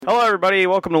Hello, everybody.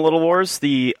 Welcome to Little Wars,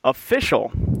 the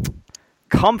official,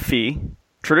 comfy,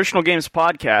 traditional games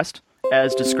podcast,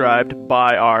 as described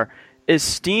by our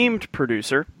esteemed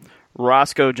producer,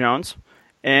 Roscoe Jones,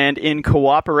 and in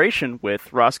cooperation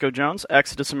with Roscoe Jones,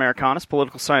 Exodus Americanus,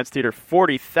 Political Science Theater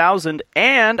 40,000,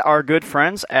 and our good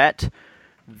friends at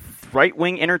Right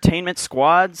Wing Entertainment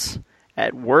Squads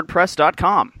at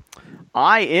WordPress.com.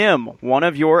 I am one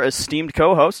of your esteemed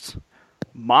co-hosts,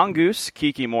 Mongoose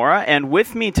Kikimora, and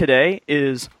with me today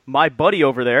is my buddy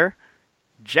over there,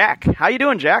 Jack. How you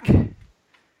doing, Jack?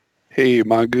 Hey,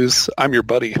 Mongoose. I'm your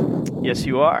buddy. Yes,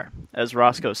 you are, as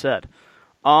Roscoe said.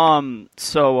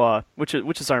 Which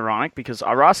is ironic because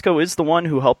Roscoe is the one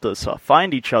who helped us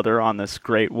find each other on this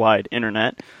great wide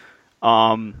internet.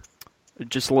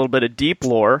 Just a little bit of deep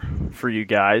lore for you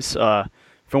guys. If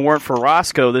it weren't for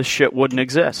Roscoe, this shit wouldn't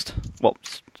exist. Well,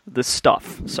 this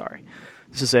stuff. Sorry.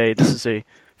 This is a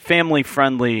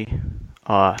family-friendly.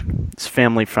 It's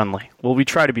family-friendly. Well, we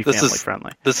try to be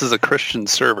family-friendly. This is a Christian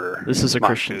server. This is a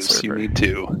Christian Mongoose. server. You need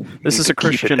to. This is a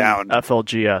Christian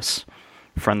FLGS,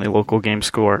 friendly local game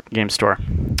store.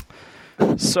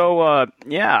 So,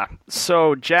 yeah.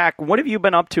 So, Jack, what have you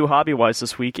been up to hobby-wise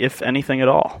this week, if anything at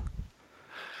all?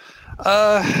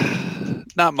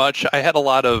 Not much. I had a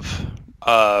lot of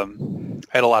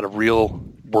real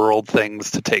world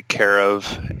things to take care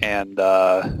of, and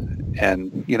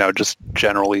just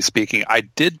generally speaking, I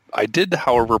did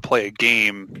however play a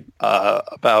game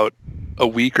about a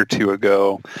week or two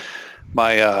ago.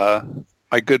 My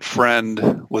good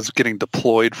friend was getting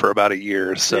deployed for about a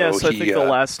year, so I think the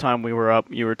last time we were up,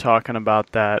 you were talking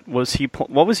about that. What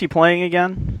was he playing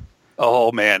again?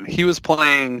 Oh man, he was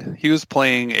playing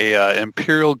a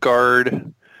Imperial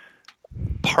Guard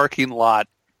parking lot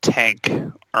tank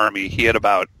army. He had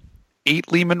about 8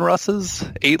 Leman Russes,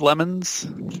 8 lemons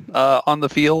on the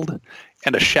field,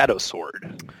 and a shadow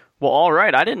sword. Well, all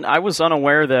right. I was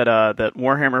unaware that that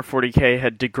Warhammer 40K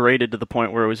had degraded to the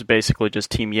point where it was basically just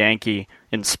Team Yankee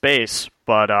in space.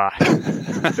 But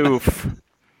oof.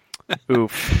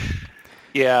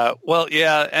 Yeah. Well,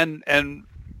 yeah, and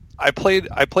I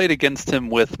played against him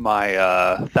with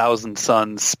my Thousand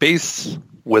Sons Space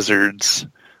Wizards,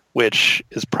 which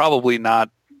is probably not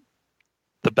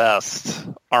the best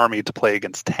army to play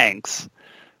against tanks.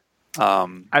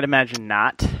 I'd imagine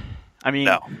not. I mean,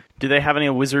 no. Do they have any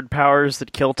wizard powers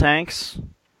that kill tanks?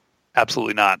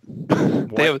 Absolutely not.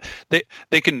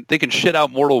 They can shit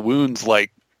out mortal wounds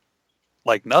like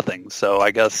nothing. So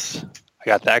I guess I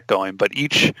got that going. But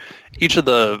each of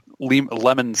the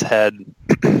lemons had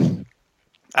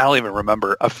I don't even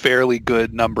remember, a fairly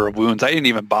good number of wounds. I didn't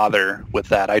even bother with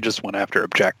that. I just went after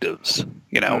objectives,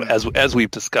 as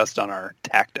we've discussed on our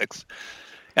tactics.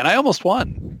 And I almost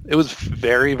won. It was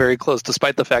very, very close,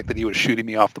 despite the fact that he was shooting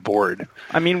me off the board.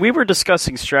 I mean, we were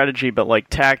discussing strategy, but like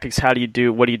tactics, what do you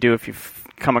do if you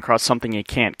come across something you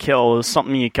can't kill? It's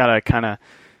something you gotta kind of,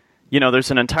 there's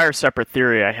an entire separate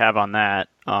theory I have on that.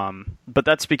 But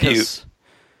that's because...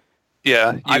 you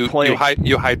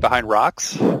hide behind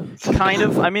rocks? Kind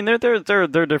of. I mean, there are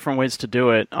different ways to do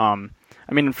it. I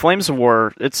mean, in Flames of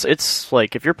War, it's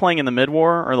like if you're playing in the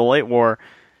mid-war or the late war,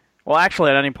 well, actually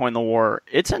at any point in the war,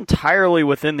 it's entirely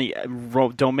within the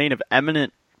domain of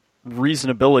eminent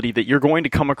reasonability that you're going to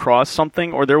come across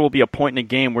something, or there will be a point in a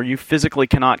game where you physically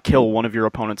cannot kill one of your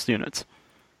opponent's units.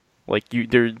 Like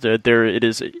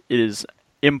it is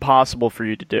impossible for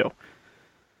you to do.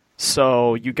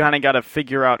 So you kind of got to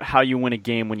figure out how you win a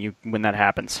game when that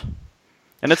happens,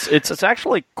 and it's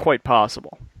actually quite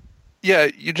possible. Yeah,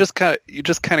 you just kind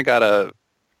of got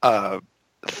to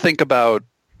think about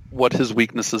what his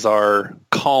weaknesses are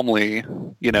calmly,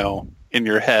 in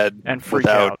your head, and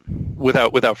without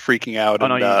freaking out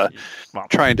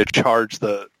trying to charge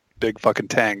the big fucking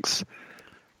tanks.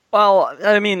 Well,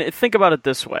 I mean, think about it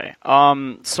this way.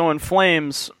 So in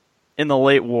Flames, in the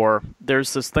late war,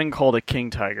 there's this thing called a King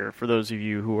Tiger. For those of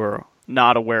you who are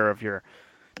not aware of your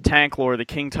tank lore, the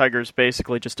King Tiger is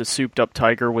basically just a souped-up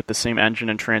Tiger with the same engine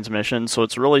and transmission, so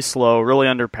it's really slow, really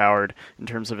underpowered in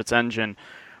terms of its engine.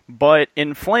 But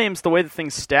in Flames, the way the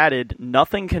thing's statted,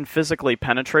 nothing can physically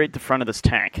penetrate the front of this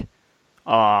tank.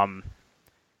 A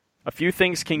few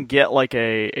things can get like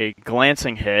a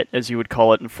glancing hit, as you would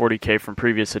call it in 40K from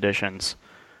previous editions.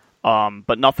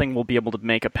 But nothing will be able to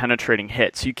make a penetrating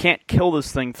hit. So you can't kill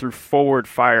this thing through forward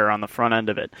fire on the front end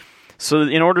of it. So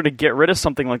in order to get rid of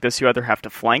something like this, you either have to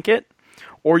flank it,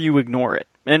 or you ignore it.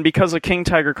 And because a King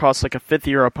Tiger costs like a fifth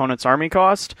of your opponent's army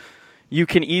cost, you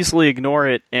can easily ignore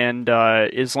it, and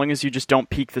as long as you just don't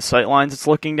peek the sight lines it's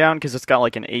looking down, because it's got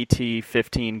like an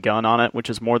AT-15 gun on it, which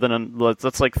is more than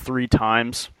that's like 3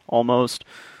 times almost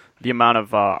the amount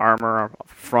of armor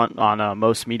front on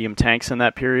most medium tanks in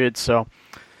that period. So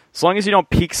as long as you don't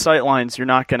peek sightlines, you're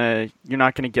not gonna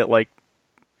get like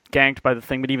ganked by the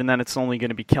thing. But even then, it's only going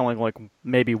to be killing like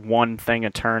maybe one thing a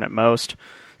turn at most.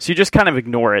 So you just kind of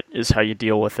ignore it. Is how you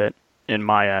deal with it in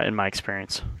my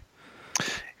experience.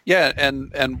 Yeah,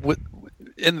 and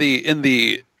in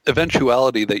the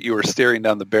eventuality that you were staring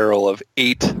down the barrel of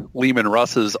 8 Leman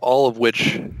Russes, all of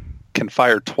which can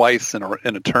fire twice in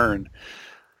a turn,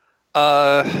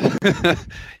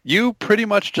 you pretty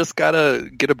much just gotta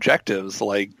get objectives.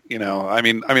 Like, I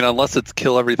mean, unless it's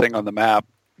kill everything on the map,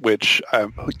 which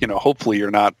hopefully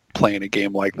you're not playing a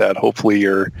game like that. Hopefully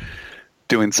you're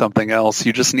doing something else.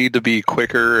 You just need to be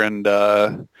quicker, and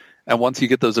once you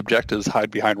get those objectives, hide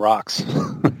behind rocks.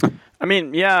 I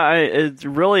mean, yeah,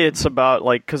 it's about,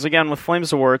 like, because again, with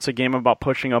Flames of War, it's a game about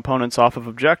pushing opponents off of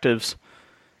objectives.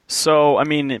 So, I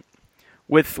mean,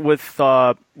 with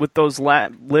those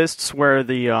lists where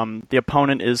the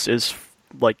opponent is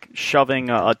like shoving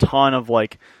a ton of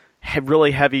like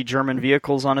really heavy German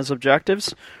vehicles on his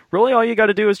objectives, really all you got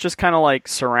to do is just kind of like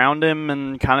surround him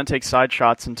and kind of take side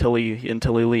shots until he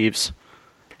leaves.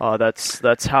 That's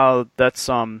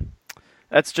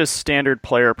just standard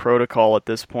player protocol at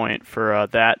this point for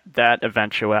that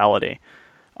eventuality,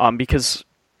 because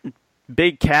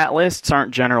big cat lists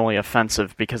aren't generally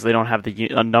offensive because they don't have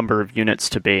a number of units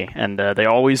to be, and they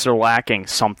always are lacking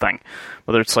something,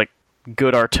 whether it's like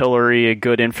good artillery, a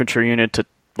good infantry unit to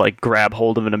like grab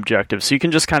hold of an objective. So you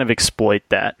can just kind of exploit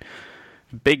that.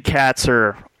 Big cats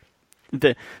are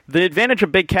the advantage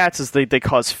of big cats is they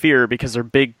cause fear because they're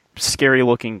big, scary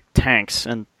looking tanks,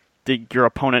 and your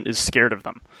opponent is scared of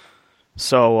them.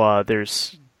 So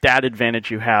there's that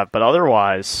advantage you have, but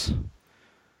otherwise,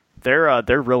 they're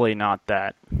really not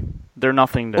that. They're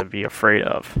nothing to be afraid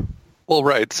of. Well,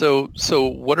 right. So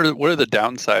what are the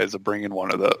downsides of bringing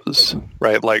one of those?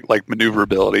 Right, like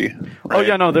maneuverability. Right? Oh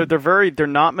yeah, no, they're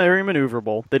not very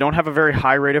maneuverable. They don't have a very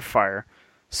high rate of fire,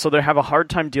 so they have a hard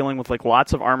time dealing with like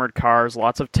lots of armored cars,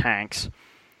 lots of tanks,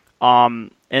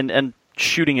 and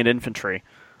shooting at infantry.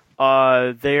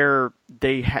 They're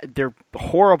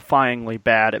horrifyingly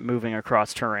bad at moving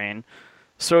across terrain.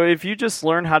 So if you just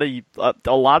learn how to,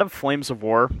 a lot of Flames of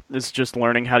War is just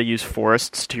learning how to use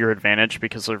forests to your advantage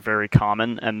because they're very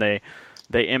common and they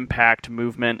impact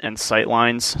movement and sight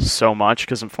lines so much,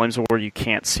 because in Flames of War you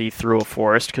can't see through a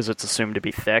forest because it's assumed to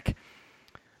be thick.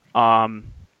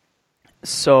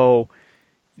 So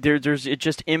it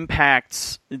just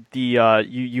impacts the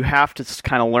you have to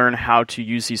kind of learn how to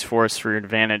use these forests for your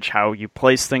advantage, how you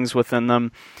place things within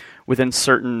them, within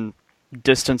certain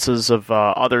distances of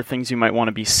other things you might want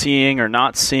to be seeing or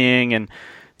not seeing, and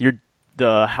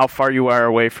how far you are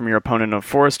away from your opponent in a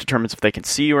forest determines if they can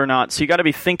see you or not. So you got to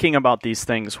be thinking about these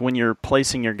things when you're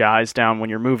placing your guys down, when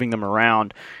you're moving them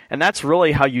around, and that's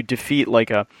really how you defeat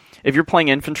if you're playing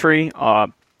infantry.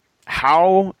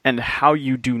 How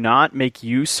you do not make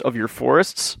use of your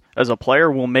forests as a player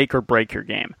will make or break your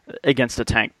game against a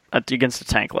tank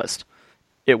list.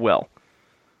 It will.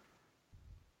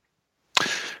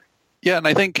 Yeah, and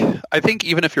I think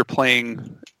even if you're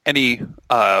playing any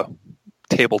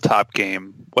tabletop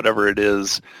game, whatever it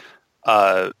is,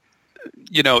 even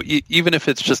if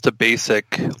it's just a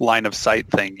basic line of sight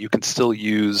thing, you can still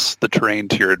use the terrain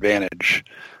to your advantage.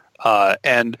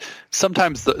 And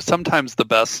sometimes the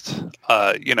best,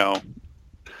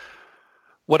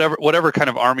 whatever kind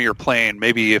of army you're playing,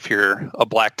 maybe if you're a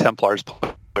Black Templars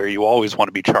player, you always want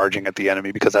to be charging at the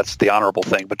enemy because that's the honorable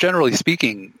thing. But generally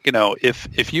speaking,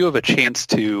 if you have a chance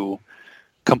to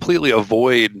completely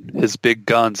avoid his big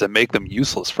guns and make them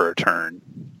useless for a turn,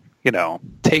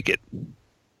 take it.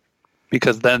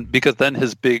 Because then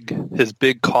his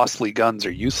big costly guns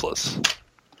are useless.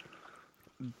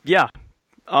 Yeah.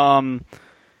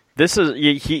 This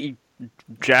is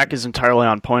Jack is entirely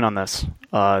on point on this.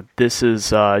 This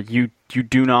is you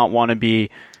do not want to be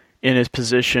in a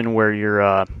position where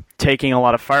you're taking a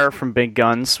lot of fire from big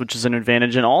guns, which is an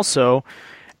advantage, and also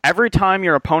every time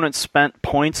your opponent spent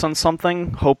points on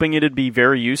something hoping it'd be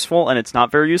very useful and it's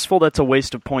not very useful, that's a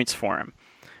waste of points for him.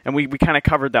 And we kind of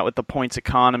covered that with the points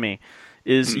economy.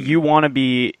 Is you want to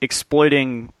be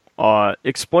exploiting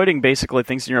basically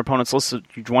things in your opponent's list.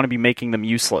 You want to be making them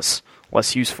useless,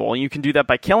 less useful. And you can do that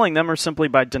by killing them or simply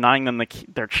by denying them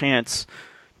their chance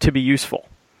to be useful.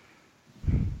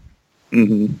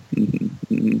 Mm-hmm.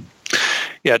 Mm-hmm. Mm-hmm.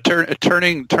 Yeah,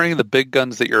 turning the big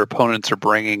guns that your opponents are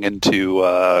bringing into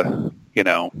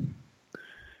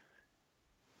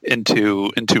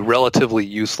into relatively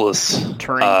useless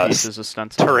terrain pieces,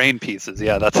 ostensibly. Terrain pieces,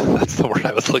 yeah, that's the word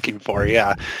I was looking for.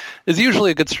 Yeah, is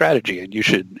usually a good strategy, and you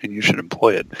should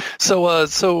employ it.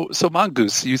 So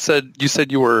Mongoose, you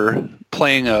said you were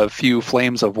playing a few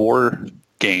Flames of War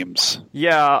games.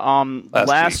 Yeah,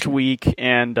 last week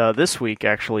and this week,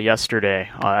 actually yesterday,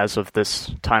 as of this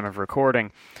time of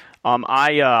recording.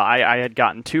 I had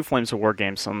gotten 2 Flames of War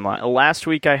games. Last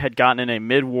week I had gotten in a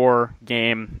mid-war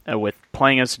game with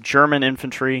playing as German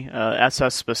infantry,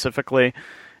 SS specifically,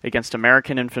 against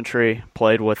American infantry,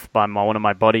 played with by one of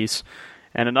my buddies.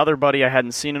 And another buddy I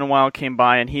hadn't seen in a while came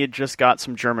by, and he had just got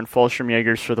some German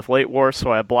Fallschirmjägers for the late war,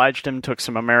 so I obliged him, took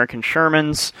some American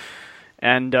Shermans.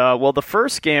 And, the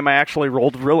first game I actually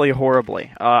rolled really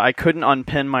horribly. I couldn't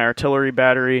unpin my artillery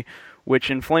battery,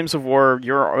 which in Flames of War,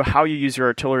 how you use your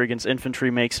artillery against infantry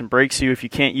makes and breaks you. If you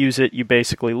can't use it, you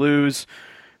basically lose.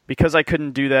 Because I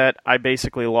couldn't do that, I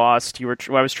basically lost.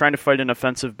 I was trying to fight an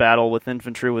offensive battle with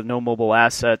infantry with no mobile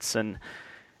assets, and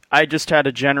I just had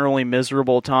a generally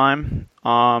miserable time,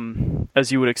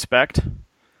 as you would expect.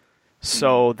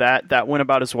 So that went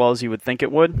about as well as you would think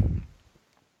it would.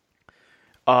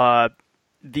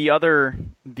 The other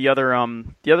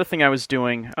thing I was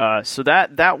doing, so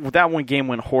that one game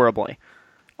went horribly,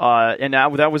 and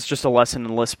that was just a lesson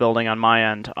in list building on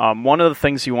my end. One of the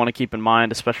things you want to keep in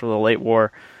mind, especially the late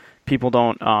war, people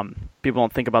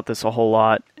don't think about this a whole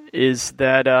lot, is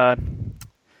that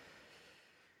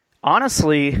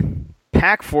honestly,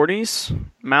 Pack 40s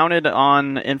mounted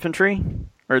on infantry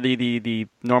or the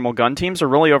normal gun teams are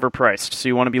really overpriced. So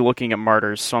you want to be looking at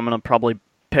martyrs. So I'm going to probably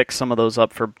pick some of those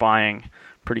up for buying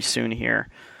pretty soon here.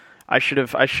 I should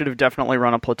have definitely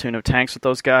run a platoon of tanks with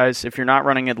those guys. If you're not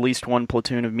running at least one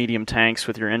platoon of medium tanks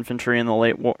with your infantry in the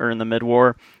late war or in the mid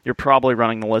war, you're probably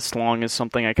running the list long. Is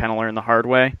something I kind of learned the hard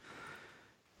way.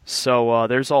 So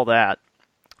there's all that.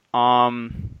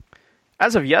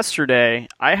 As of yesterday,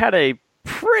 I had a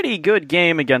pretty good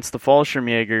game against the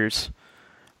Fallschirmjägers.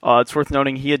 It's worth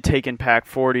noting he had taken Pack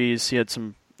 40s. He had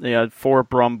 4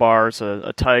 Brumbars,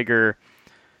 a Tiger,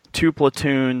 2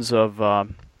 platoons of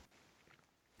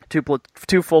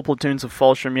two full platoons of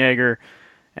Fallschirmjäger,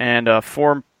 and a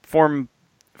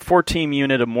 4-team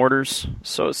unit of mortars.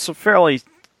 So it's a fairly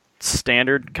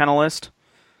standard kind of list.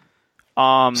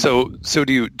 So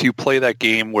do you play that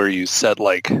game where you set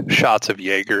like shots of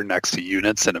Jaeger next to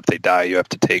units, and if they die, you have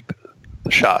to take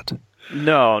the shot?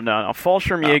 No.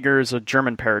 Fallschirmjäger is a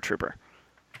German paratrooper.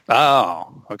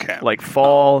 Oh, okay. Like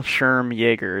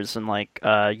Fallschirmjägers, and like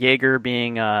Jaeger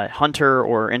being a hunter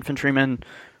or infantryman,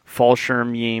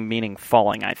 Fallschirm meaning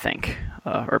falling, I think,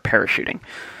 or parachuting.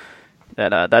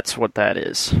 That's what that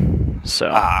is.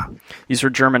 So these are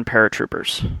German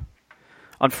paratroopers.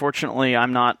 Unfortunately,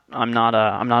 I'm not in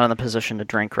the position to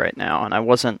drink right now, and I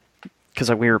wasn't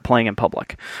because we were playing in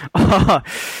public.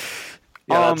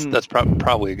 That's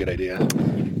probably a good idea.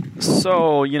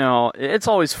 So, it's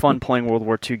always fun playing World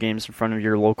War II games in front of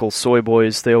your local soy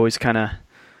boys. They always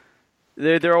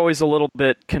they're always a little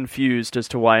bit confused as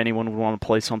to why anyone would want to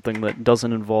play something that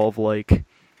doesn't involve, like,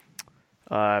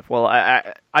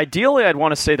 ideally I'd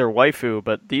want to say they're waifu,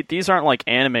 but these aren't like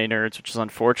anime nerds, which is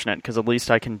unfortunate, because at least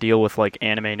I can deal with, like,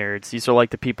 anime nerds. These are like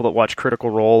the people that watch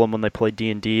Critical Role, and when they play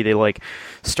D&D, they, like,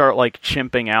 start, like,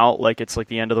 chimping out like it's, like,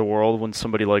 the end of the world when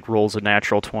somebody, like, rolls a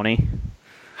natural 20.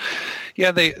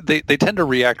 Yeah, they tend to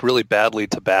react really badly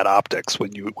to bad optics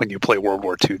when you play World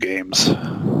War II games.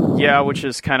 Yeah, which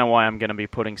is kind of why I'm going to be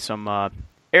putting some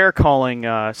air calling,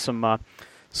 some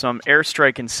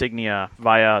airstrike insignia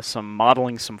via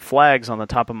modeling some flags on the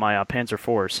top of my Panzer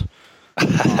IVs.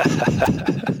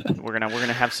 We're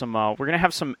gonna have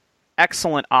some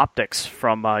excellent optics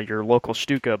from your local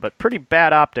Stuka, but pretty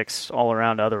bad optics all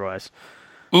around otherwise.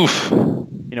 Oof.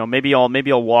 Maybe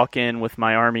I'll walk in with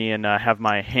my army and have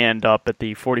my hand up at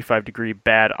the 45-degree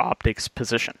bad optics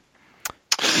position.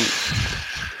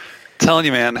 Telling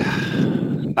you, man,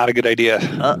 not a good idea.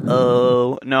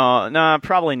 Uh-oh. No,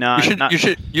 probably not.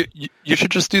 You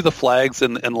should just do the flags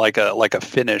in like a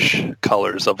Finnish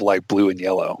colors of like blue and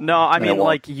yellow. No, I mean,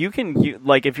 like,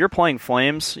 if you're playing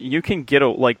Flames, you can get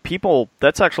people.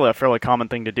 That's actually a fairly common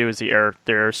thing to do, is the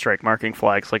airstrike marking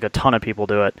flags. Like, a ton of people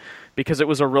do it because it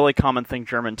was a really common thing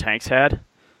German tanks had.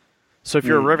 So if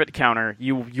you're a rivet counter,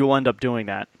 you'll end up doing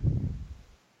that.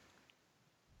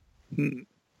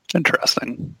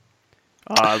 Interesting.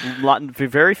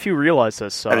 Very few realize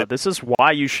this. This is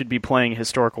why you should be playing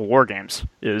historical war games.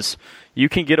 Is you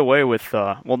can get away with,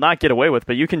 not get away with,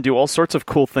 but you can do all sorts of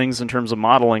cool things in terms of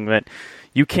modeling that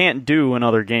you can't do in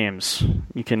other games.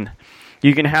 You can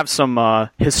have some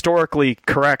historically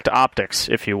correct optics,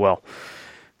 if you will.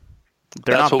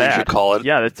 They're That's not what bad. we should call it.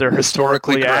 Yeah, they're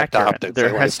historically correct accurate. optics.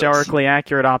 They're like historically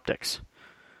accurate optics.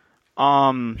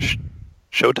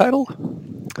 Show title?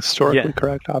 Historically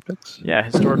correct optics. Yeah,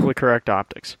 historically correct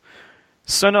optics.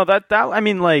 So no, that I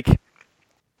mean, like,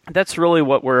 that's really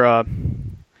what we're.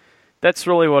 That's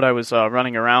really what I was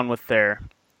running around with there,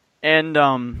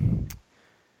 and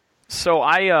so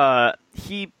the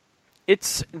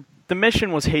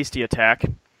mission was hasty attack,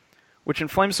 which in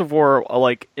Flames of War,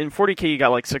 like in 40K, you got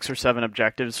like 6 or 7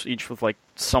 objectives, each with like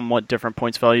somewhat different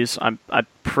points values. I'm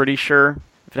pretty sure,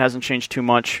 if it hasn't changed too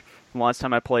much from the last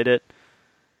time I played it,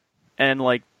 and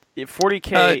like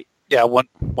 40K. Yeah, 1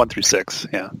 through 6.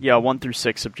 Yeah. Yeah, 1 through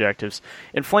 6 objectives.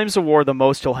 In Flames of War, the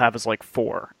most you'll have is like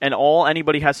 4, and all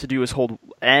anybody has to do is hold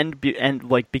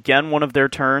begin one of their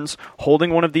turns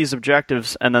holding one of these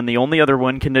objectives, and then the only other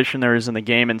win condition there is in the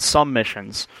game in some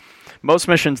missions. Most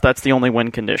missions, that's the only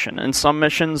win condition. In some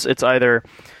missions, it's either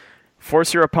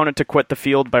force your opponent to quit the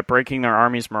field by breaking their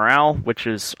army's morale, which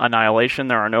is annihilation.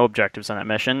 There are no objectives in that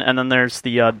mission. And then there's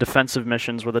the defensive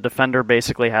missions, where the defender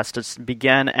basically has to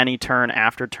begin any turn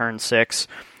after turn 6,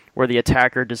 where the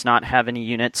attacker does not have any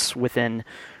units within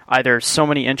either so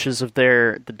many inches of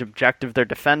the objective they're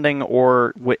defending,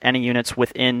 or any units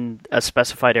within a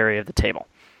specified area of the table.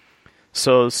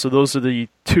 So those are the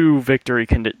 3 victory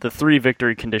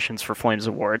conditions for Flames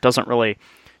of War. It doesn't really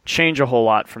change a whole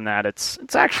lot from that.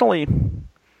 It's actually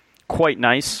quite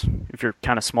nice if you're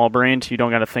kind of small-brained. You don't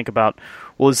got to think about,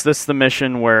 well, is this the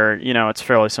mission where, it's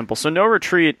fairly simple. So no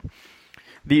retreat.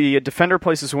 The defender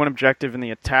places 1 objective in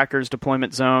the attacker's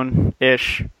deployment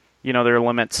zone-ish. There are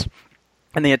limits.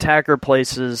 And the attacker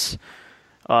places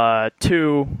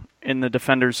 2 in the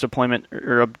defender's deployment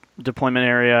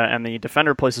area, and the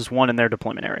defender places 1 in their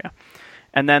deployment area.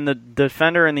 And then the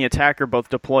defender and the attacker both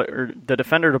deploy, or the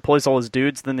defender deploys all his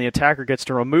dudes, then the attacker gets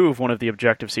to remove one of the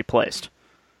objectives he placed.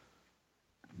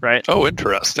 Right? Oh,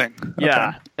 interesting. Yeah.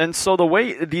 Okay. And so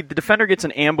the defender gets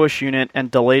an ambush unit and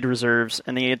delayed reserves,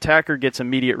 and the attacker gets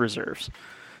immediate reserves.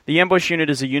 The ambush unit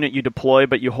is a unit you deploy,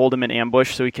 but you hold him in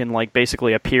ambush, so he can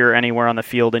basically appear anywhere on the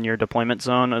field in your deployment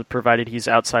zone, provided he's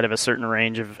outside of a certain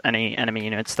range of any enemy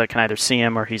units that can either see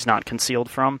him or he's not concealed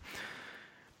from.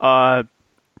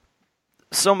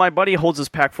 So my buddy holds his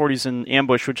Pac-40s in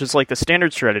ambush, which is like the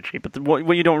standard strategy. But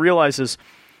what you don't realize is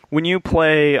when you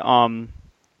play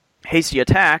hasty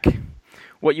attack,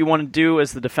 what you want to do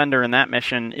as the defender in that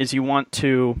mission is you want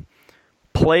to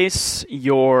place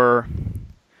one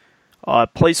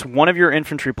of your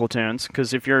infantry platoons,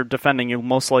 because if you're defending,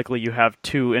 most likely you have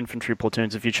 2 infantry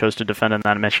platoons if you chose to defend in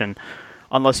that mission,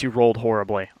 unless you rolled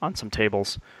horribly on some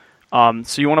tables.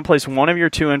 So you want to place one of your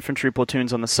 2 infantry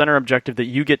platoons on the center objective that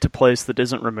you get to place that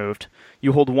isn't removed.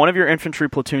 You hold one of your infantry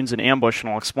platoons in ambush, and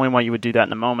I'll explain why you would do that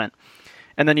in a moment.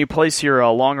 And then you place your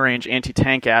long-range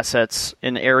anti-tank assets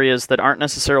in areas that aren't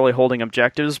necessarily holding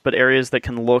objectives, but areas that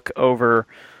can look over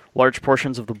large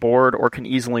portions of the board or can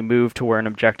easily move to where an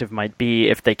objective might be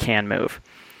if they can move.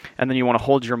 And then you want to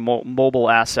hold your mobile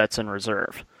assets in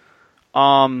reserve.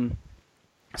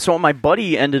 So what my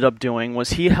buddy ended up doing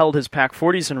was he held his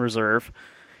Pac-40s in reserve,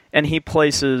 and he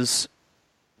places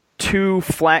 2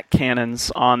 flat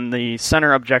cannons on the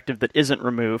center objective that isn't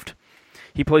removed.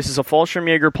 He places a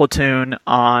Fallschirmjäger platoon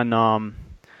on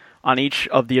each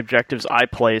of the objectives I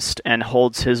placed, and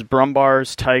holds his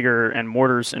Brumbars, Tiger, and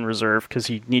mortars in reserve, because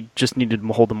he just needed to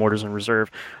hold the mortars in reserve.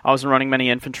 I wasn't running many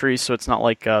infantry, so it's not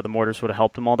like the mortars would have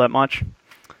helped him all that much.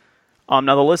 Now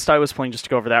the list I was playing, just to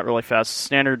go over that really fast,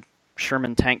 standard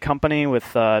Sherman Tank Company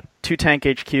with 2 tank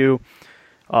HQ,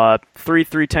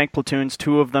 3 tank platoons.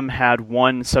 2 of them had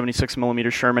 1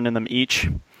 76mm Sherman in them each,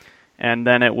 and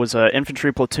then it was an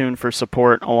infantry platoon for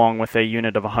support, along with a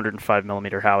unit of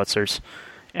 105mm howitzers.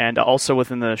 And also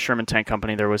within the Sherman Tank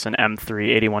Company, there was an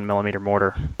M3 81mm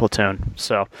mortar platoon.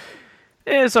 So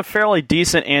it is a fairly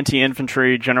decent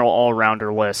anti-infantry general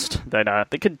all-rounder list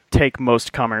that they could take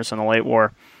most comers in the late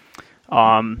war.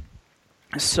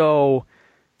 So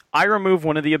I remove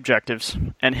one of the objectives,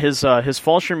 and his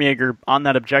Fallschirmjäger on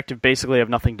that objective basically have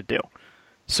nothing to do.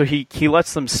 So he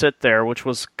lets them sit there, which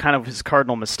was kind of his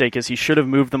cardinal mistake, is he should have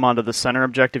moved them onto the center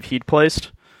objective he'd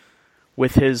placed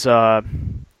with his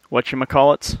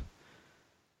whatchamacallits,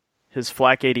 his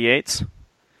Flak 88s,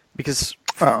 because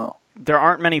there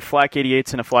aren't many Flak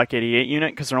 88s in a Flak 88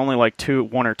 unit, because they're only like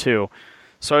 1 or 2.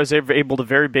 So I was able to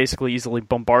very basically easily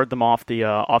bombard them off the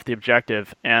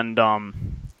objective, and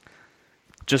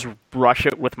just rush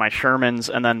it with my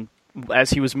Shermans, and then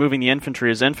as he was moving the infantry,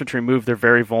 his infantry moved, they're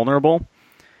very vulnerable,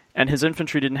 and his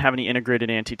infantry didn't have any integrated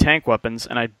anti-tank weapons,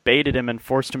 and I baited him and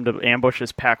forced him to ambush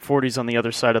his Pak-40s on the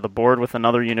other side of the board with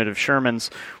another unit of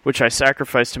Shermans, which I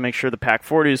sacrificed to make sure the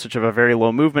Pak-40s, which have a very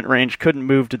low movement range, couldn't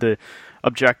move to the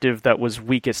objective that was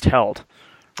weakest held.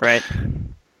 Right?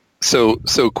 So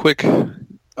quick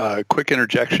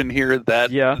interjection here.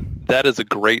 That is a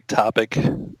great topic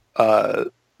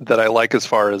that I like as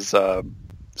far as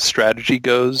strategy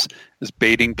goes, is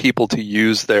baiting people to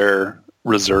use their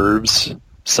reserves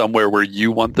somewhere where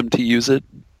you want them to use it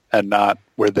and not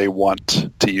where they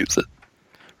want to use it.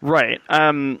 Right.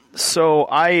 So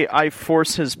I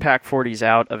force his Pak-40s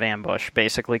out of ambush,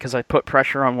 basically, because I put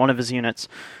pressure on one of his units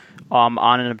on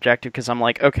an objective, because I'm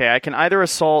like, okay, I can either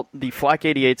assault the Flak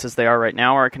 88s as they are right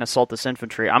now, or I can assault this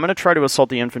infantry. I'm going to try to assault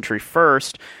the infantry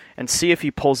first and see if he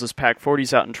pulls his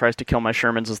Pak-40s out and tries to kill my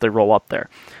Shermans as they roll up there.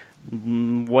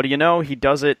 What do you know? He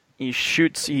does it.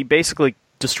 He basically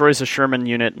destroys a Sherman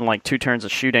unit in like 2 turns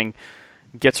of shooting,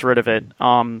 gets rid of it.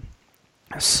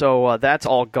 So that's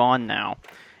all gone now.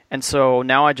 And so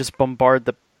now I just bombard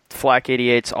the Flak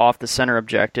 88s off the center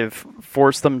objective,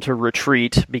 force them to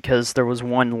retreat because there was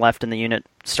 1 left in the unit.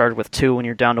 Started with 2 when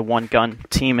you're down to 1 gun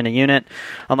team in a unit.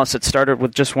 Unless it started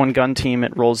with just 1 gun team,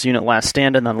 it rolls unit last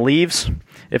stand and then leaves.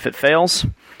 If it fails,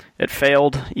 it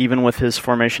failed, even with his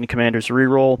formation commander's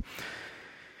reroll.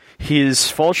 His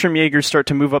Fallschirmjägers start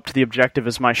to move up to the objective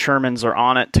as my Shermans are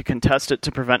on it to contest it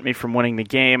to prevent me from winning the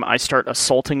game. I start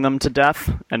assaulting them to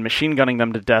death and machine gunning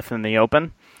them to death in the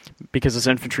open. Because his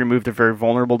infantry moved, they're very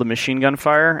vulnerable to machine gun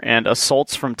fire, and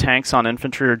assaults from tanks on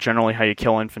infantry are generally how you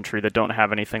kill infantry that don't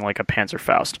have anything like a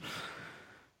Panzerfaust.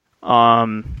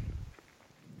 Now,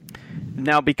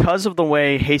 because of the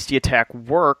way hasty attack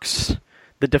works,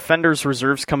 the defender's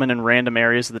reserves come in random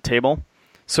areas of the table.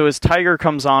 So his Tiger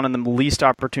comes on in the least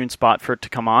opportune spot for it to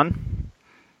come on.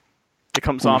 It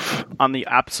comes off on the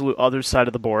absolute other side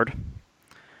of the board.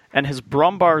 And his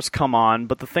Brumbars come on,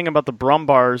 but the thing about the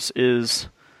Brumbars is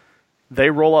they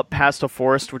roll up past a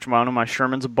forest, which one of my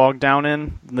Shermans are bogged down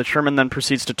in. The Sherman then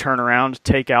proceeds to turn around,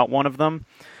 take out one of them.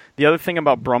 The other thing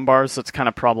about Brumbars that's kind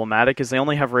of problematic is they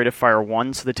only have rate of fire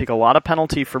 1, so they take a lot of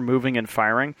penalty for moving and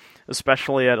firing,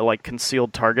 especially at like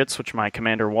concealed targets, which my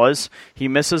commander was. He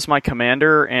misses my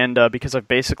commander, and because I've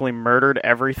basically murdered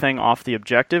everything off the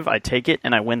objective, I take it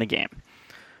and I win the game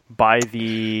by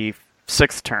the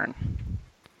 6th turn.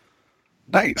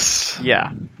 Nice.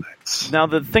 Yeah. Nice. Now,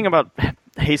 the thing about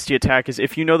hasty attack is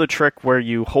if you know the trick where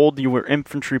you hold your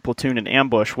infantry platoon in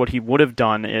ambush, what he would have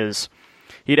done is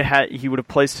he would have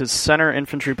placed his center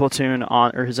infantry platoon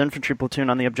on, or his infantry platoon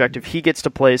on the objective he gets to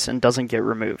place and doesn't get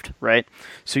removed, right?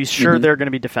 So he's sure they're going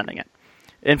to be defending it.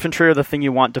 Infantry are the thing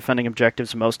you want defending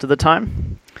objectives most of the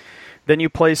time. Then you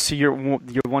place one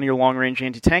of your long-range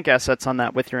anti-tank assets on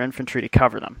that with your infantry to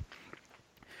cover them.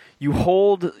 You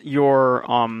hold your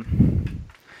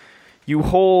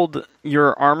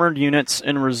armored units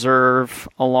in reserve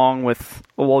along with...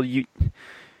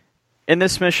 In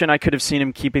this mission, I could have seen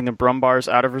him keeping the Brumbars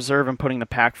out of reserve and putting the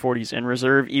Pak-40s in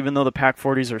reserve. Even though the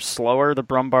Pak-40s are slower, the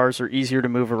Brumbars are easier to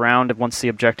move around once the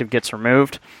objective gets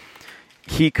removed.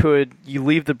 You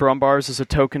leave the Brumbars as a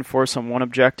token force on one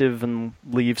objective and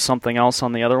leave something else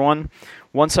on the other one.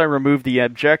 Once I remove the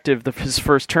objective, his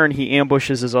first turn, he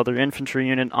ambushes his other infantry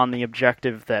unit on the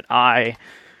objective that I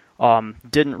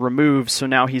didn't remove, so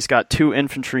now he's got 2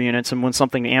 infantry units, and when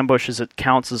something ambushes, it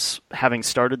counts as having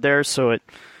started there, so it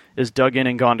is dug in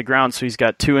and gone to ground, so he's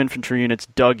got 2 infantry units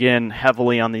dug in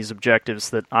heavily on these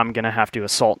objectives that I'm going to have to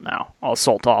assault now. I'll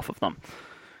assault off of them.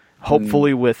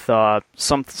 Hopefully with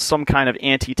some kind of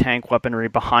anti-tank weaponry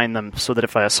behind them, so that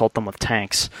if I assault them with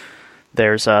tanks,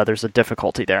 there's a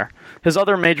difficulty there. His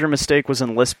other major mistake was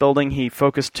in list building. He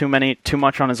focused too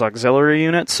much on his auxiliary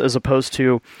units, as opposed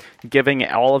to giving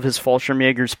all of his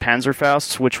Fallschirmjägers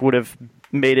Panzerfausts, which would have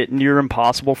made it near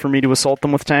impossible for me to assault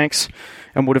them with tanks,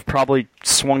 and would have probably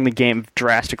swung the game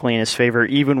drastically in his favor,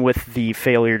 even with the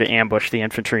failure to ambush the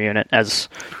infantry unit as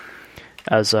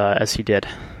he did.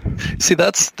 See,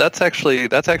 that's actually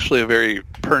a very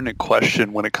pertinent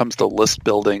question when it comes to list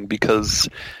building, because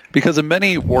in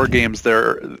many war games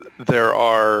there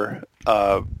are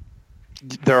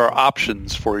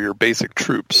options for your basic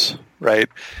troops, right?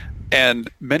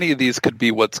 And many of these could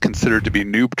be what's considered to be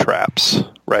noob traps,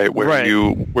 right? Where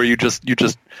you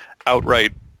just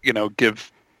outright,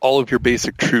 give all of your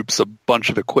basic troops a bunch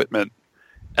of equipment,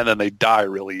 and then they die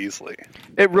really easily.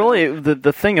 It really,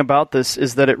 the thing about this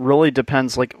is that it really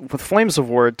depends, like with Flames of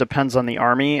War, it depends on the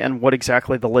army and what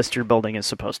exactly the list you're building is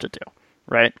supposed to do,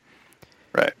 right?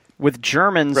 Right. With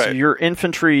Germans, your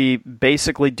infantry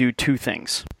basically do 2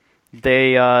 things.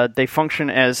 They function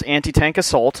as anti-tank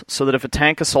assault, so that if a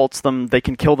tank assaults them, they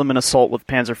can kill them in assault with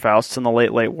Panzerfausts in the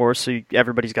late war, so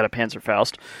everybody's got a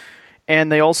Panzerfaust.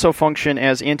 And they also function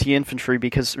as anti-infantry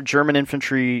because German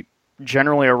infantry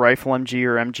generally are rifle MG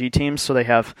or MG teams, so they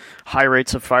have high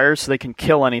rates of fire, so they can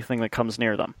kill anything that comes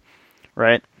near them,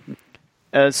 right?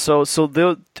 So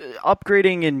the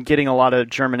upgrading and getting a lot of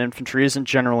German infantry isn't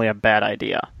generally a bad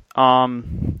idea.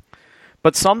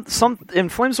 But some in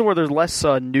Flames of War, there's less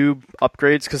noob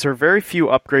upgrades because there are very few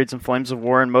upgrades in Flames of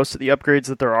War, and most of the upgrades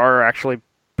that there are actually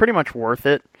pretty much worth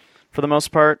it for the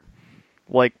most part.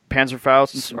 Like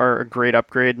Panzerfausts are a great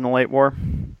upgrade in the late war.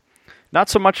 Not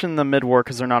so much in the mid-war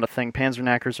because they're not a thing.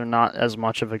 Panzerknackers are not as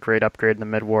much of a great upgrade in the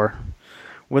mid-war.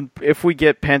 If we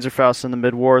get Panzerfaust in the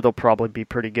mid-war, they'll probably be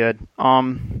pretty good.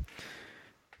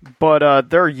 But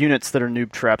there are units that are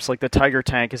noob traps, like the Tiger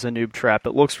tank is a noob trap.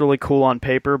 It looks really cool on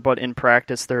paper, but in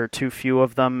practice there are too few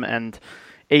of them, and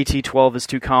AT-12 is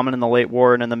too common in the late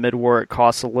war, and in the mid-war it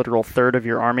costs a literal third of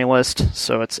your army list,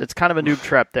 so it's kind of a noob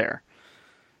trap there.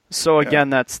 So again,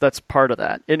 that's part of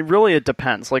that. It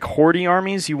depends. Like Horde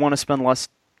armies, you want to spend less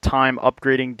time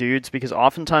upgrading dudes, because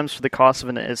oftentimes for the cost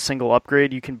of a single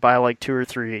upgrade, you can buy like 2 or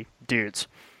 3 dudes.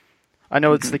 I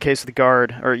know it's the case with the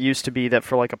Guard, or it used to be that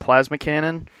for like a plasma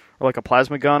cannon or like a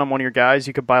plasma gun on one of your guys,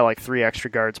 you could buy like 3 extra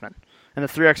guardsmen. And the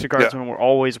 3 extra guardsmen were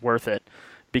always worth it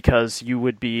because you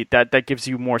would be that gives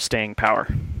you more staying power.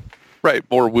 Right,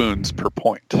 more wounds per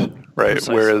point. Right.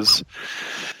 Precisely. Whereas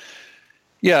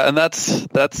and that's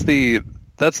the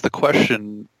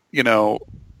question,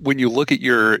 when you look at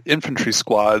your infantry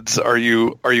squads, are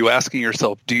you asking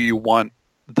yourself, do you want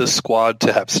the squad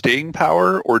to have staying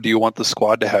power, or do you want the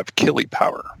squad to have killy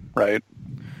power, right?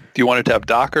 Do you want it to have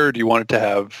Docker? Do you want it to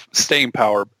have staying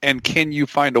power? And can you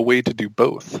find a way to do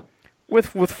both?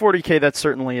 With 40k, that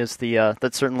certainly is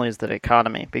the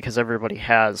dichotomy, because everybody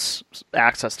has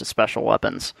access to special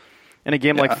weapons. In a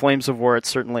game like Flames of War, it's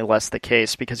certainly less the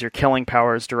case, because your killing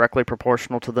power is directly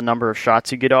proportional to the number of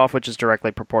shots you get off, which is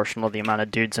directly proportional to the amount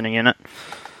of dudes in a unit.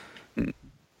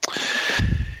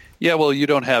 Yeah, well, you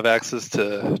don't have access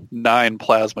to 9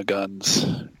 plasma guns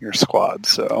in your squad,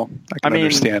 so I can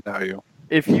understand how you...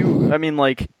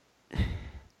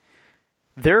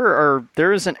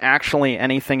 There isn't actually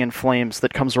anything in Flames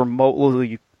that comes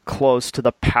remotely close to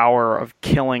the power of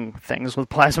killing things with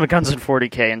plasma guns in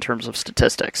 40k in terms of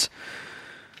statistics.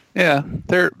 Yeah,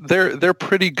 they're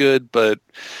pretty good, but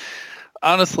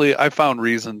honestly, I found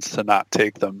reasons to not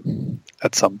take them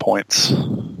at some points,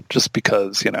 just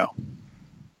because,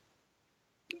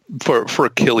 for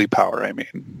killy power, I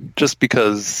mean, just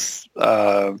because,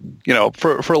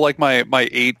 for like my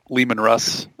 8 Lehman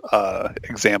Russ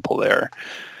example there,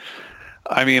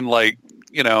 I mean, like,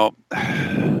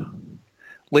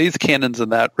 laser cannons in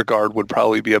that regard would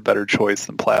probably be a better choice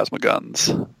than plasma guns.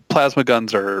 Plasma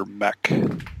guns are mech,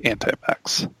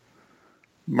 anti-mechs,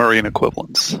 Marine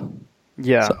equivalents.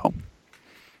 Yeah. So.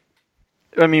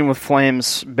 I mean, with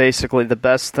Flames, basically the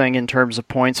best thing in terms of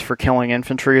points for killing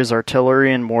infantry is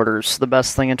artillery and mortars. The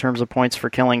best thing in terms of points for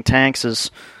killing tanks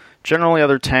is generally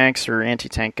other tanks or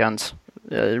anti-tank guns.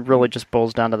 It really just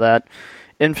boils down to that.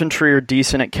 Infantry are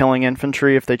decent at killing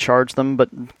infantry if they charge them, but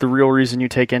the real reason you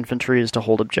take infantry is to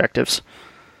hold objectives.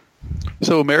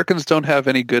 So Americans don't have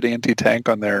any good anti-tank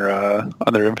on their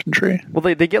infantry? Well,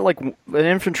 they get like an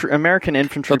American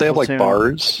infantry. Don't they have platoon. Like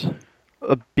BARs?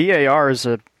 A BAR is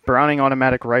a Browning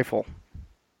automatic rifle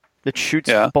that shoots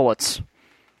bullets.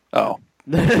 Oh.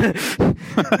 It's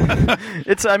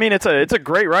a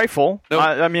great rifle.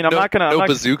 I'm not gonna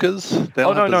bazookas.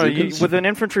 No. With an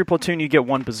infantry platoon, you get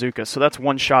 1 bazooka, so that's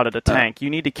 1 shot at a tank.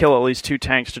 You need to kill at least 2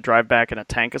 tanks to drive back in a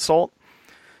tank assault.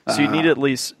 So you need at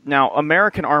least now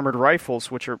American armored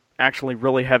rifles, which are actually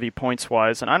really heavy points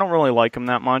wise, and I don't really like them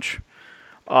that much.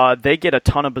 They get a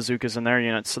ton of bazookas in their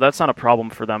units, so that's not a problem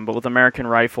for them. But with American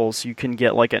rifles, you can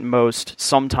get like at most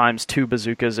sometimes 2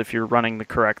 bazookas if you're running the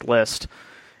correct list.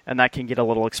 And that can get a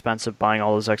little expensive buying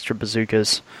all those extra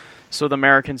bazookas. So the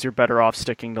Americans, you're better off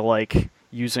sticking to like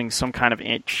using some kind of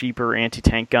cheaper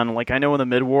anti-tank gun. Like I know in the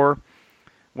mid-war,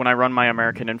 when I run my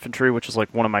American infantry, which is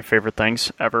like one of my favorite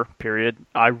things ever, period,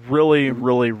 I really,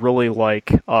 really, really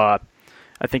like, I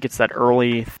think it's that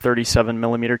early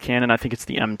 37mm cannon. I think it's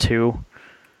the M2.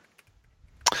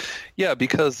 Yeah,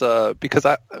 because I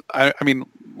mean,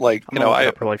 like,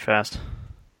 up really fast.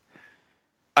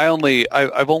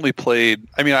 I've only played.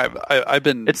 I mean, I've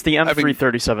been. It's the M3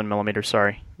 37mm.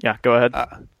 Sorry. Yeah, go ahead. Well,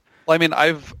 I mean,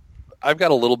 I've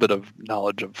got a little bit of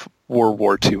knowledge of World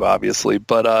War II, obviously,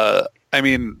 but I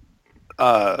mean,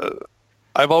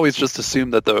 I've always just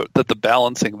assumed that the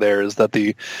balancing there is that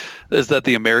the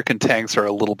American tanks are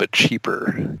a little bit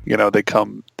cheaper. You know, they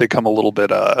come a little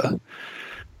bit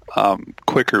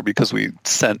quicker because we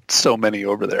sent so many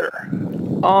over there.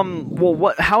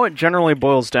 Well, how it generally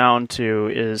boils down to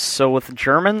is, so with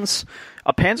Germans,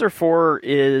 a Panzer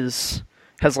IV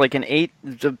has like an 8.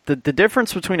 The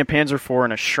difference between a Panzer IV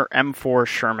and a M4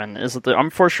 Sherman is that the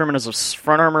M4 Sherman is a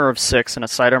front armor of 6 and a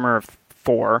side armor of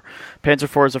 4. Panzer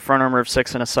IV is a front armor of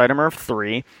 6 and a side armor of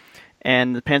 3.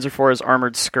 And the Panzer IV is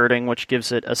armored skirting, which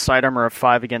gives it a side armor of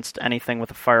 5 against anything with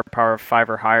a firepower of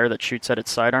 5 or higher that shoots at its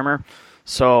side armor.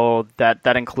 So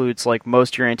that includes like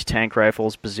most of your anti-tank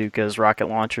rifles, bazookas, rocket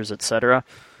launchers, etc.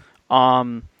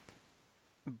 But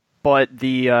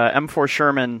the M4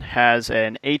 Sherman has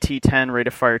an AT-10 rate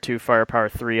of fire 2, firepower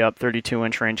 3 up,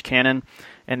 32-inch range cannon,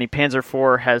 and the Panzer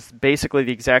IV has basically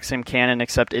the exact same cannon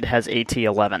except it has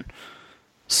AT-11.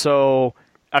 So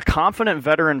a confident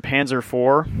veteran Panzer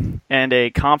IV and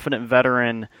a confident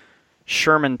veteran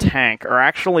Sherman tank are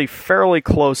actually fairly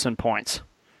close in points.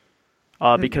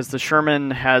 Because the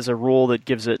Sherman has a rule that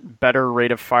gives it better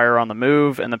rate of fire on the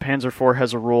move, and the Panzer IV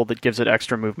has a rule that gives it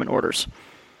extra movement orders.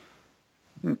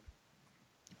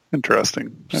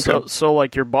 Interesting. Okay. So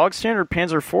like your bog standard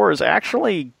Panzer IV is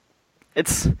actually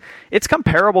it's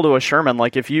comparable to a Sherman.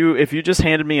 Like if you just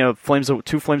handed me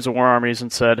two Flames of War armies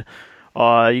and said,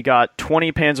 you got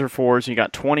 20 Panzer IVs, you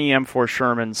got 20 M4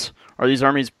 Shermans, are these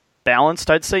armies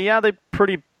balanced? I'd say yeah, they're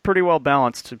pretty well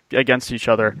balanced against each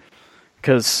other.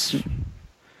 Because,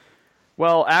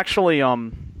 well, actually,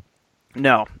 no,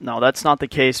 that's not the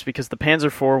case, because the Panzer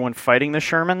IV, when fighting the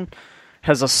Sherman,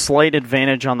 has a slight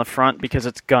advantage on the front because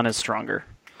its gun is stronger.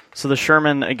 So the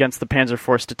Sherman against the Panzer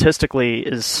IV statistically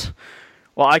is,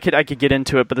 well, I could get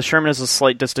into it, but the Sherman has a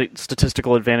slight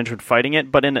statistical advantage when fighting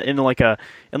it. But in like a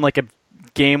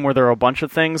game where there are a bunch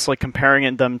of things, like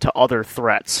comparing them to other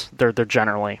threats, they're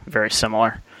generally very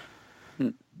similar.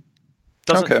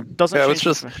 Doesn't yeah, it's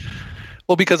just.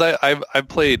 Well, because I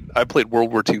played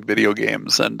World War II video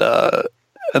games, and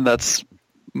that's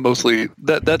mostly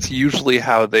that's usually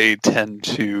how they tend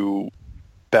to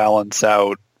balance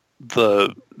out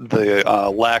the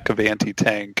lack of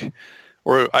anti-tank,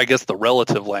 or I guess the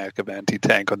relative lack of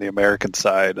anti-tank on the American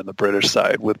side and the British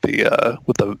side with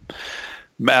the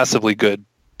massively good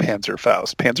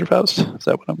Panzerfaust. Panzerfaust? Is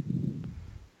that what I'm?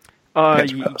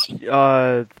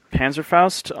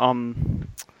 Panzerfaust.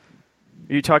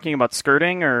 Are you talking about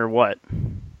skirting or what?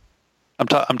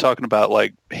 I'm talking about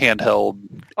like handheld.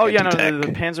 Oh yeah, no, the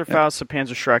Panzerfaust, the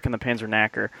Panzerschreck, and the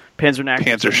Panzerknacker.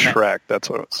 Panzerschreck. That's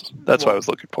what I was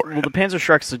looking for. Well, the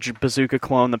Panzerschreck is a bazooka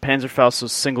clone. The Panzerfaust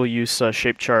is single-use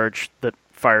shaped charge that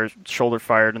fires shoulder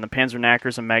fired, and the Panzerknacker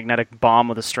is a magnetic bomb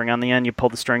with a string on the end. You pull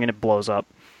the string and it blows up.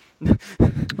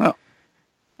 Oh.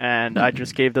 And I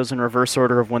just gave those in reverse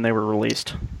order of when they were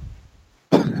released.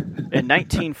 In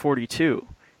 1942.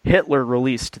 Hitler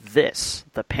released this,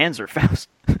 the Panzerfaust,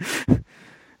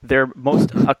 their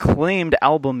most acclaimed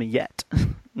album yet.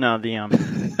 No, the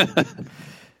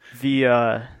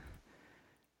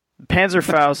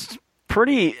Panzerfaust, the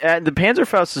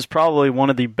Panzerfaust is probably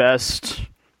one of the best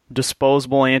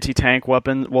disposable anti-tank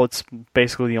weapon. Well, it's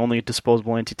basically the only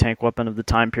disposable anti-tank weapon of the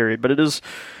time period, but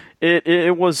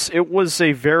it was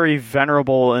a very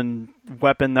venerable and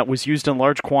weapon that was used in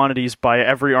large quantities by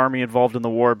every army involved in the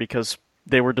war because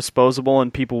they were disposable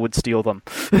and people would steal them.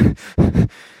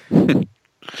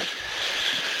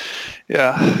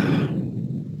 Yeah.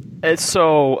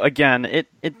 So, again,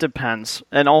 it depends.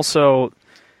 And also,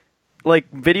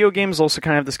 like, video games also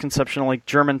kind of have this conception, like,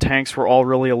 German tanks were all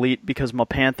really elite because my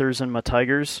Panthers and my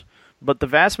Tigers. But the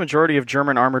vast majority of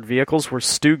German armored vehicles were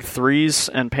Stug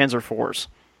 3s and Panzer 4s.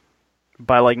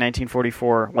 By, like,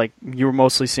 1944. Like, you were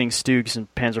mostly seeing Stugs and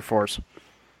Panzer 4s.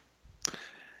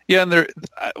 Yeah, and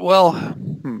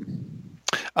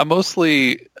I'm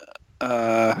mostly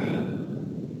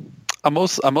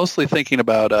thinking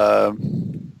about I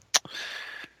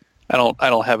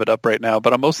don't have it up right now,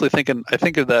 but I'm mostly thinking I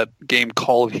think of that game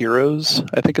Call of Heroes,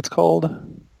 I think it's called.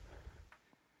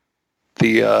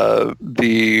 The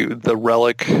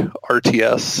Relic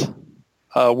RTS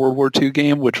World War II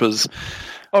game, which was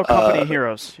Company of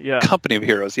Heroes. Yeah. Company of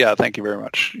Heroes. Yeah, thank you very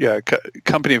much. Yeah,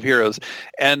 Company of Heroes.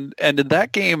 And in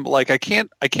that game, like I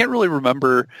can't really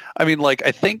remember. I mean, like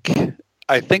I think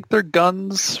their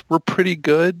guns were pretty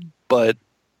good, but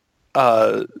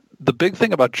the big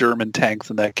thing about German tanks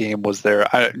in that game was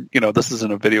this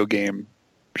isn't a video game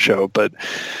show, but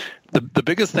the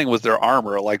biggest thing was their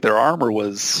armor. Like their armor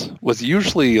was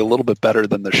usually a little bit better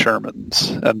than the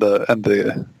Shermans and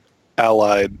the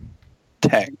Allied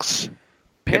tanks.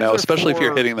 Especially if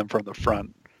you're hitting them from the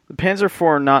front. The Panzer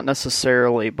IV, not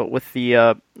necessarily, but with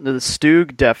the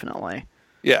Stug, definitely.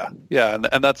 Yeah,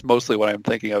 and that's mostly what I'm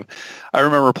thinking of. I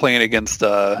remember playing against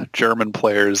German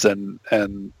players, and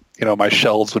my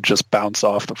shells would just bounce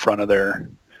off the front of their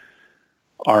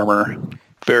armor.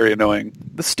 Very annoying.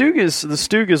 The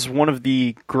Stug is one of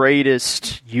the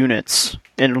greatest units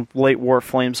in late war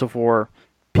Flames of War,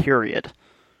 period.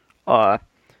 I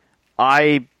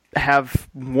have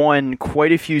won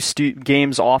quite a few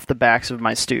games off the backs of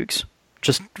my Stugs,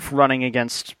 just running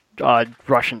against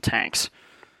Russian tanks.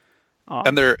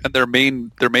 And their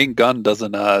main gun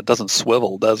doesn't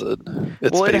swivel, does it?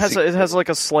 It has like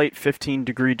a slight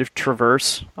 15-degree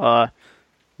traverse.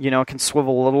 It can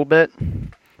swivel a little bit,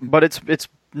 but it's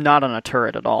not on a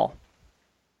turret at all.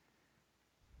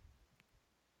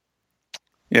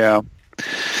 Yeah.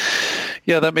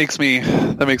 Yeah, that makes me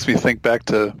think back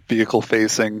to vehicle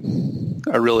facing.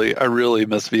 I really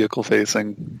miss vehicle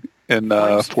facing in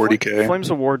 40K. Flames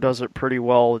of War does it pretty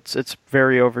well. It's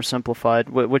very oversimplified,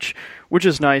 which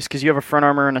is nice because you have a front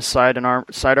armor and a side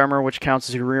armor, which counts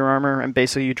as your rear armor, and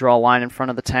basically you draw a line in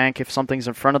front of the tank. If something's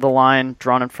in front of the line,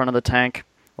 drawn in front of the tank,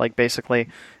 like basically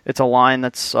it's a line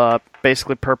that's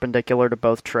basically perpendicular to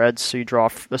both treads, so you draw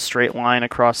a straight line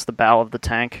across the bow of the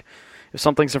tank. If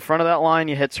something's in front of that line,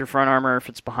 it hits your front armor. If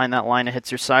it's behind that line, it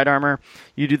hits your side armor.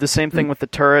 You do the same thing with the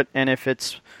turret, and if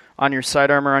it's on your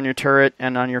side armor on your turret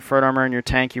and on your front armor on your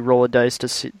tank, you roll a dice to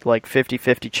see, like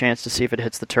 50-50 chance to see if it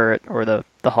hits the turret or the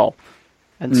hull,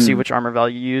 and see which armor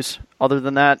value you use. Other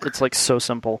than that, it's like so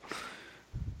simple.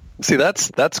 See,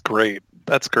 that's great.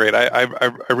 That's great.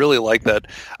 I really like that.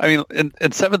 I mean, in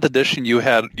 7th edition, you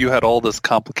had all this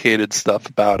complicated stuff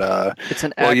about it's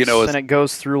an X, and it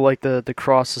goes through like the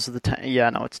crosses of the tank. Yeah,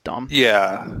 no, it's dumb.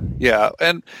 Yeah,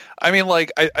 and I mean,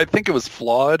 like I think it was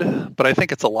flawed, but I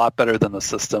think it's a lot better than the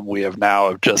system we have now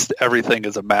of just everything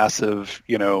is a massive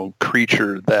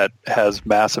creature that has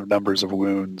massive numbers of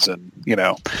wounds, and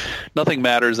nothing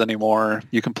matters anymore.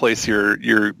 You can place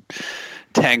your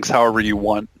tanks however you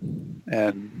want,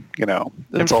 and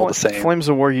it's all the same. Flames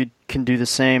of War, you can do the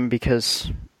same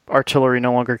because artillery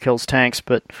no longer kills tanks,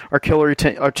 but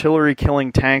artillery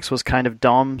killing tanks was kind of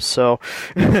dumb. So,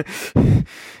 yeah,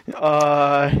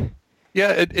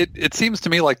 it seems to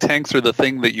me like tanks are the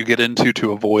thing that you get into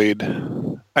to avoid.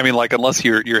 I mean, like unless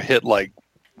you're hit like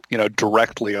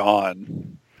directly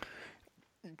on.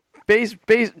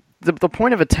 The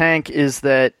point of a tank is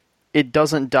that it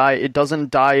doesn't die. It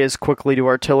doesn't die as quickly to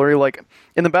artillery. Like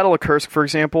in the Battle of Kursk, for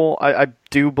example, I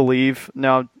do believe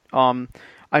now.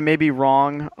 I may be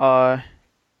wrong. That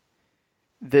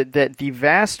the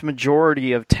vast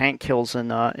majority of tank kills in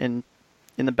the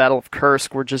Battle of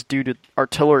Kursk were just due to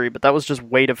artillery, but that was just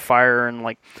weight of fire and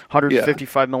like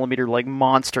 155 millimeter like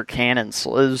monster cannons.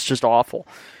 So it was just awful.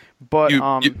 But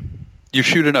you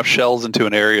shoot enough shells into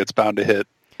an area, it's bound to hit.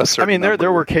 I mean,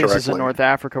 there were cases directly in North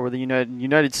Africa where the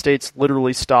United States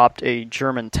literally stopped a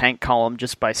German tank column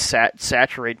just by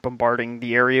saturate bombarding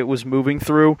the area it was moving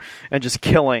through and just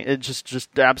killing it,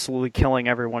 just absolutely killing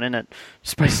everyone in it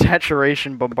just by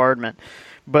saturation bombardment.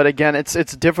 But again, it's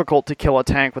difficult to kill a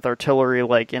tank with artillery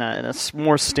like in a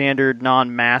more standard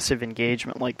non-massive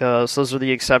engagement like those. Those are the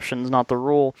exceptions, not the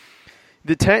rule.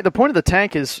 The point of the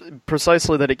tank is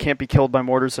precisely that it can't be killed by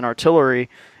mortars and artillery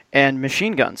and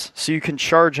machine guns, so you can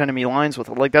charge enemy lines with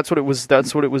it. Like that's what it was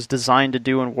designed to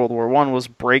do in World War I, was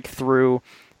break through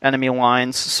enemy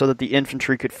lines so that the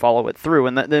infantry could follow it through.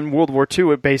 And then World War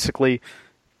II, it basically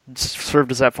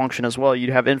served as that function as well. You'd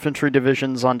have infantry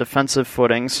divisions on defensive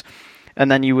footings, and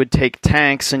then you would take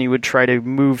tanks and you would try to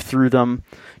move through them,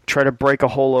 try to break a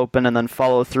hole open, and then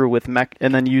follow through with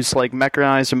and then use like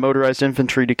mechanized and motorized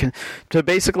infantry to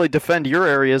basically defend your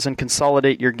areas and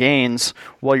consolidate your gains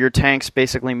while your tanks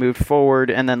basically moved forward,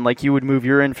 and then like you would move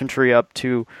your infantry up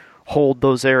to hold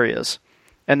those areas.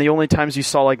 And the only times you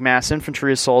saw like mass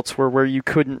infantry assaults were where you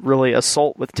couldn't really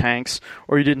assault with tanks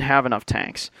or you didn't have enough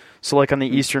tanks. So like on the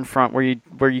Eastern Front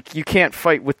where you can't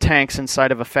fight with tanks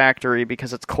inside of a factory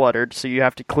because it's cluttered, so you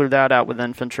have to clear that out with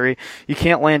infantry. You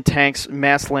can't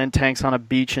mass land tanks on a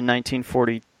beach in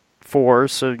 1944,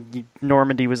 so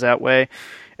Normandy was that way.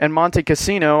 And Monte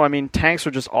Cassino, I mean, tanks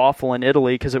were just awful in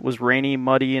Italy because it was rainy,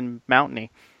 muddy, and mountainy.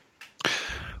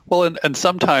 Well, and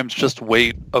sometimes just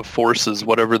weight of forces,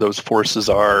 whatever those forces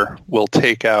are, will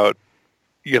take out,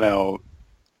 even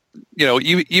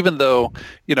though,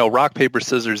 rock, paper,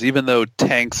 scissors, even though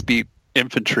tanks beat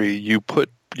infantry, you put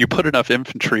enough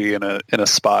infantry in a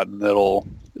spot and it'll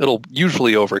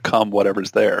usually overcome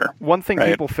whatever's there. One thing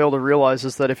people fail to realize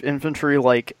is that if infantry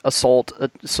assault,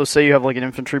 so say you have like an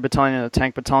infantry battalion and a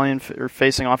tank battalion are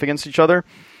facing off against each other,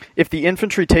 if the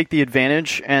infantry take the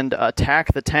advantage and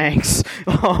attack the tanks,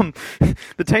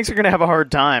 the tanks are going to have a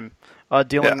hard time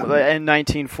dealing with. In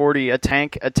 1940, a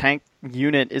tank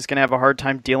unit is going to have a hard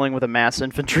time dealing with a mass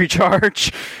infantry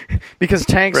charge because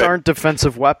tanks aren't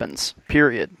defensive weapons.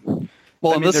 Period.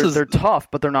 Well, they're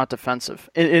tough, but they're not defensive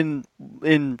in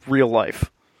real life.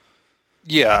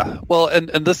 Yeah, well, and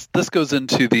this goes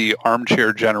into the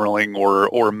armchair generaling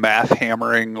or math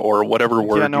hammering or whatever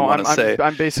word you want to say.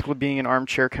 I'm basically being an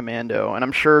armchair commando, and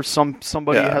I'm sure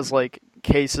somebody has like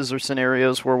cases or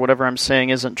scenarios where whatever I'm saying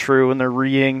isn't true, and they're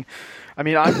reading. I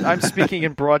mean, I'm speaking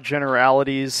in broad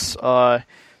generalities, so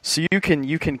you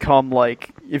can come like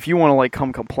if you want to like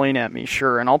come complain at me,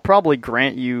 sure, and I'll probably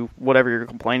grant you whatever you're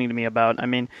complaining to me about. I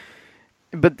mean,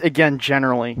 but again,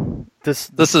 generally,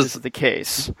 this is the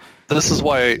case. This is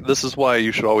why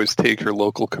you should always take your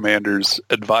local commander's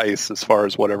advice as far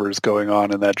as whatever is going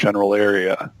on in that general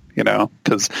area. You know,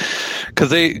 because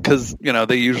they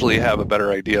usually have a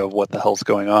better idea of what the hell's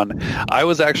going on. I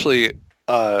was actually.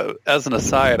 As an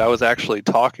aside, I was actually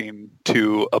talking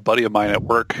to a buddy of mine at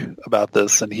work about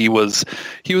this, and he was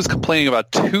complaining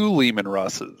about 2 Lehman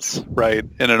Russes, right,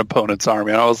 in an opponent's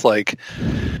army, and I was like,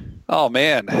 "Oh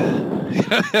man,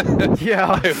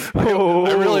 yeah,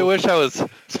 I really wish I was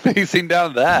spacing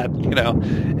down that, you know."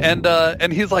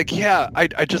 And he's like, "Yeah,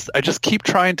 I just keep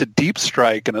trying to deep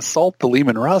strike and assault the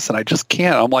Lehman Russ, and I just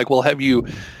can't." I'm like, "Well, have you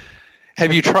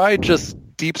tried just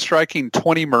deep striking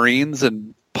 20 Marines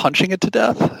and punching it to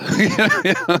death?"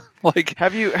 Like,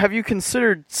 have you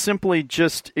considered simply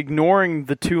just ignoring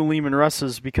the 2 Lehman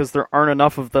Russes because there aren't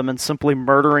enough of them and simply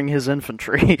murdering his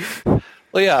infantry?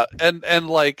 Well, yeah, and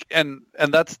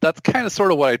that's kind of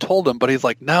sort of what I told him, but he's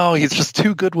like, "No, he's just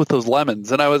too good with those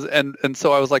lemons." And I was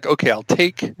so I was like, "Okay, I'll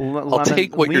take what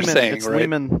Lehman, you're saying." It's right?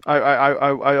 Lehman.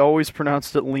 I always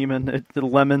pronounced it Lehman. The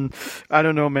lemon. I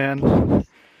don't know, man.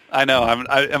 I know. Am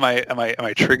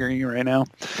I triggering you right now?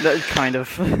 Kind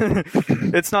of.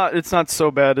 It's not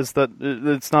so bad as that.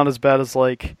 It's not as bad as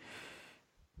like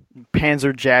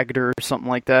Panzer Jagder or something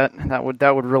like that.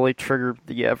 That would really trigger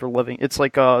the ever living. It's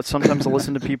like sometimes I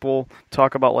listen to people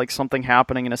talk about like something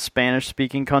happening in a Spanish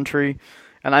speaking country,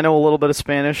 and I know a little bit of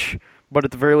Spanish, but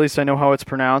at the very least I know how it's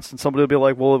pronounced. And somebody will be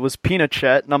like, "Well, it was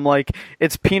Pinochet," and I'm like,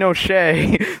 "It's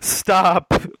Pinochet."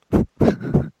 Stop.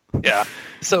 Yeah.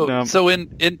 So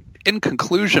in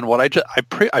conclusion, what I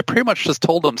pretty much just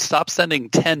told them, stop sending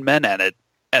 10 men at it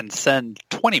and send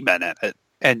 20 men at it,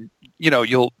 and you know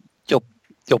you'll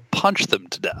punch them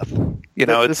to death. You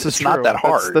know, it's not that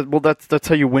hard. That's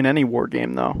how you win any war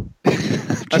game, though.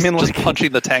 just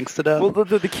punching the tanks to death. Well,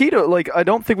 the key to I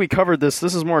don't think we covered this.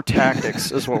 This is more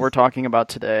tactics, is what we're talking about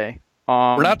today.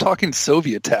 We're not talking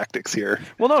Soviet tactics here.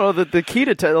 Well, no. The key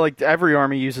to every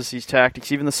army uses these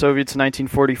tactics. Even the Soviets in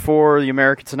 1944, the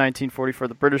Americans in 1944,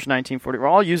 the British in 1940. We're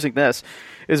all using this.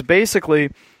 Is basically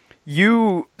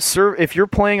if you're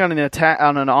playing on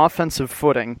an offensive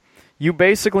footing, you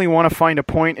basically want to find a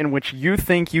point in which you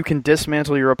think you can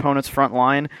dismantle your opponent's front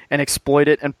line and exploit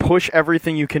it and push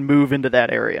everything you can move into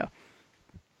that area.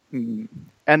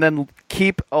 And then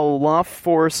keep enough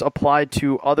force applied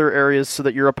to other areas so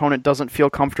that your opponent doesn't feel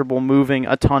comfortable moving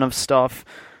a ton of stuff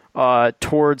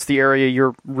towards the area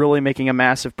you're really making a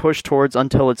massive push towards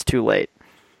until it's too late.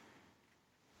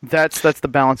 That's the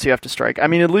balance you have to strike. I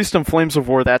mean, at least in Flames of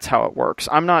War, that's how it works.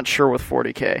 I'm not sure with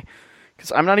 40K.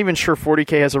 Because I'm not even sure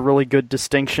 40K has a really good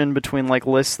distinction between like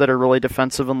lists that are really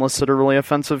defensive and lists that are really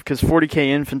offensive, because 40K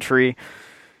infantry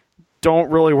don't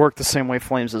really work the same way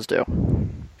Flames' do.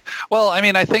 Well, I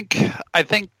mean, I think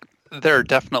there are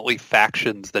definitely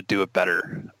factions that do it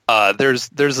better. There's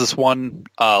this one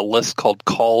list called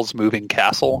Call's Moving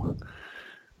Castle,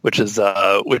 which is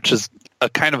a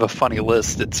kind of a funny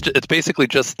list. It's basically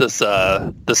just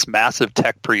this massive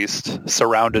tech priest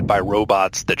surrounded by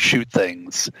robots that shoot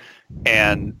things,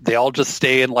 and they all just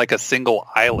stay in like a single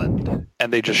island,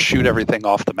 and they just shoot everything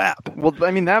off the map. Well,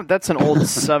 I mean that's an old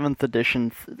 7th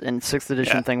edition and 6th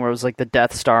edition thing where it was like the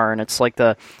Death Star, and it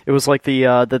was like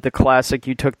the classic.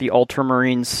 You took the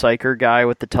Ultramarine Psyker guy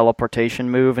with the teleportation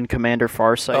move and Commander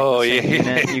Farsight. Oh yeah,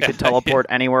 unit. You could teleport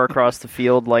anywhere across the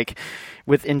field, like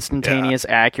with instantaneous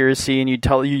accuracy, and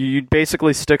you'd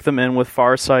basically stick them in with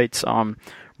Farsight's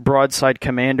broadside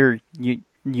commander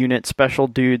unit special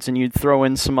dudes, and you'd throw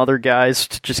in some other guys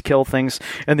to just kill things,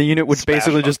 and the unit would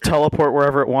basically just teleport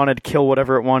wherever it wanted, kill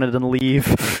whatever it wanted, and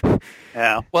leave.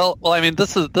 Yeah. Well, I mean,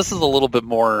 this is a little bit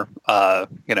more,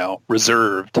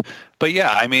 reserved, but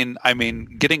yeah, I mean,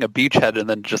 getting a beachhead and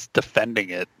then just defending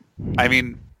it. I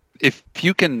mean, if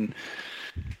you can,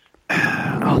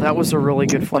 Oh, that was a really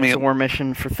good Flames of War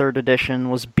mission for 3rd edition,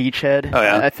 was Beachhead. Oh,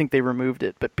 yeah? I think they removed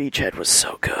it, but Beachhead was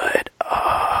so good.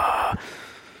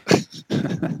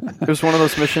 It was one of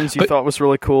those missions you thought was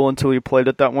really cool until you played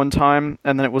it that one time,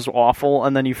 and then it was awful,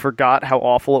 and then you forgot how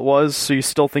awful it was, so you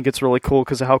still think it's really cool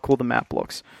because of how cool the map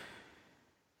looks.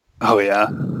 Oh, yeah.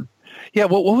 Yeah,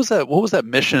 what was that? What was that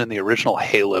mission in the original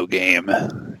Halo game?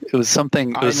 It was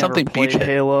something. It was something Beachhead.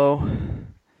 Halo.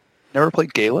 Never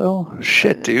played Halo?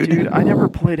 Shit, dude. Dude, I never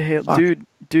played Halo. Fuck.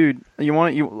 Dude,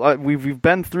 we've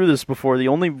been through this before. The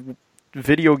only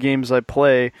video games I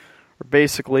play are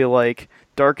basically like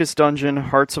Darkest Dungeon,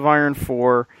 Hearts of Iron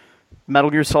 4, Metal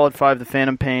Gear Solid 5: The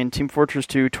Phantom Pain, Team Fortress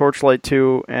 2, Torchlight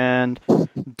 2, and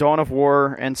Dawn of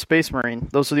War and Space Marine.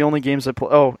 Those are the only games I play.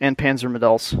 Oh, and Panzer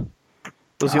Medals.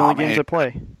 Those are the only games I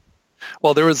play.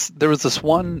 Well, there was this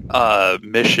one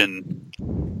mission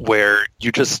where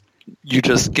you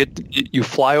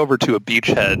fly over to a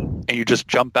beachhead and you just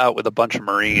jump out with a bunch of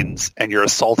Marines and you're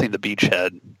assaulting the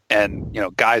beachhead, and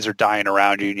guys are dying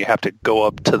around you and you have to go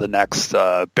up to the next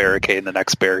barricade and the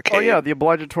next barricade. Oh yeah, the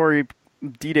obligatory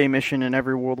D-Day mission in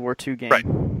every World War II game. Right.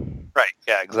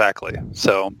 Yeah, exactly.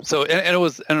 So it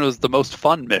was the most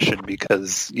fun mission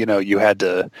because you had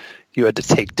to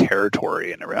take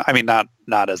territory and everything. I mean, not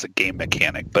as a game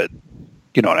mechanic, but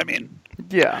you know what I mean.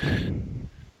 Yeah.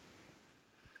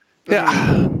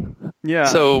 Yeah. Yeah.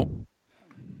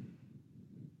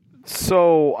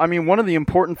 So, I mean, one of the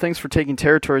important things for taking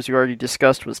territories you already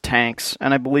discussed was tanks,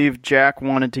 and I believe Jack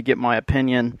wanted to get my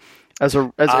opinion as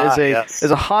a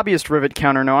hobbyist rivet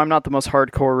counter. No, I'm not the most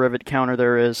hardcore rivet counter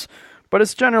there is, but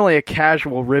it's generally a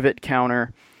casual rivet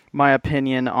counter. My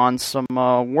opinion on some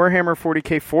Warhammer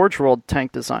 40k Forge World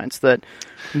tank designs that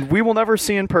we will never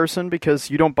see in person because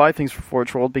you don't buy things for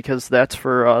Forge World because that's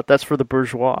for the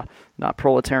bourgeois, not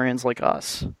proletarians like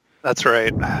us. That's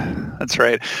right.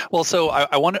 Well, so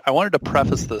I wanted to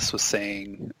preface this with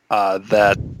saying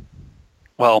that.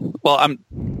 Well, I'm.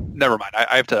 Never mind.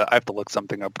 I have to look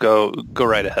something up. Go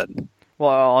right ahead. Well,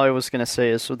 all I was gonna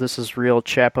say is, so this is real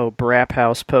Chapo Brap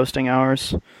House posting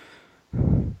hours.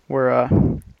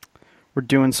 We're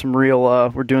doing some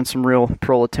real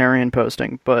proletarian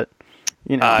posting, but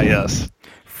yes.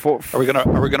 Are we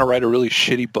gonna write a really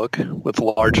shitty book with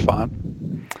large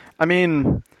font? I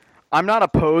mean, I'm not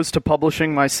opposed to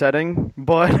publishing my setting,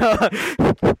 but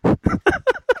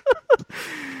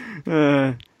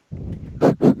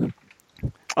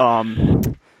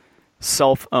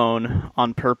self-own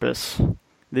on purpose.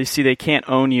 They can't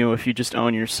own you if you just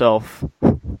own yourself.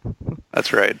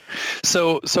 That's right.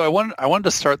 So I wanted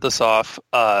to start this off.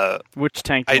 Which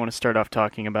tank do you want to start off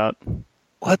talking about?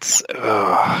 Let's.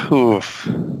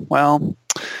 Well,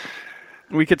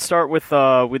 we could start with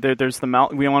there's the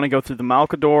we want to go through the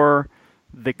Malkador,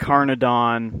 the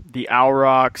Carnodon, the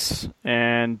Aurochs,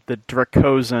 and the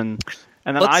Dracosan,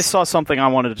 and then I saw something I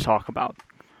wanted to talk about,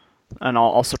 and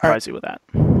I'll surprise you with that.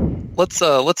 Let's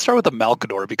start with the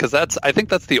Malkador because I think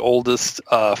that's the oldest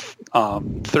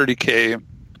 30k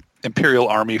Imperial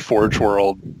Army Forge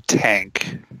World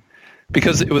tank,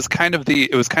 because it was kind of the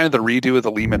redo of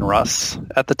the Leman Russ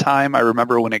at the time. I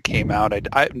remember when it came out.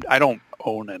 I don't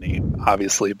own any,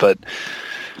 obviously, but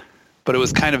it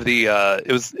was kind of the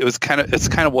it's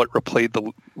kind of what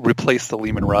replaced the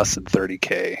Leman Russ in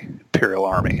 30k Imperial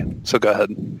Army. So go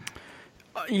ahead.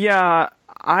 Yeah,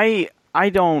 I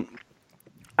don't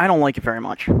like it very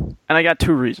much, and I got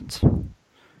two reasons.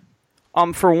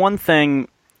 For one thing,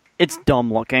 it's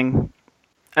dumb looking,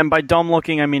 and by dumb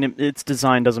looking, I mean its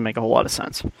design doesn't make a whole lot of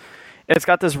sense. It's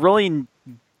got this really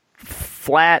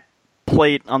flat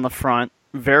plate on the front,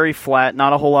 very flat,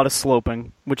 not a whole lot of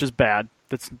sloping, which is bad.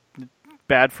 That's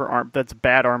bad for that's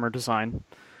bad armor design.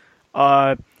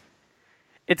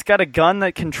 It's got a gun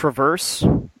that can traverse,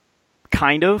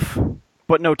 kind of,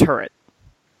 but no turret.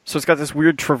 So it's got this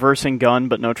weird traversing gun,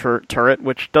 but no turret,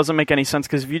 which doesn't make any sense,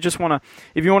 because if you want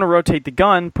to rotate the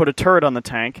gun, put a turret on the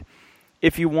tank.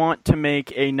 If you want to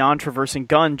make a non-traversing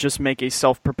gun, just make a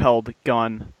self-propelled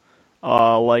gun.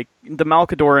 Like the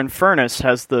Malkador Infernus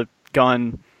has the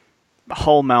gun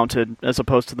hull-mounted, as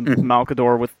opposed to the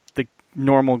Malkador with the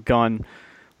normal gun.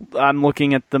 I'm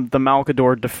looking at the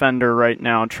Malkador Defender right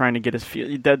now, trying to get his feel.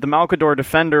 The Malkador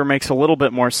Defender makes a little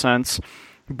bit more sense,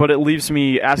 but it leaves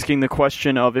me asking the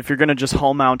question of, if you're going to just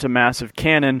hull mount a massive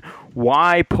cannon,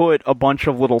 why put a bunch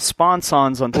of little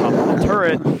sponsons on top of the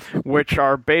turret, which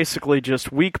are basically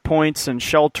just weak points and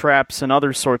shell traps and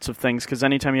other sorts of things, because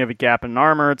anytime you have a gap in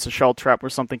armor, it's a shell trap where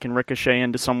something can ricochet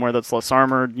into somewhere that's less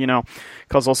armored,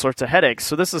 cause all sorts of headaches.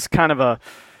 So this is kind of a...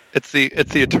 It's the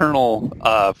eternal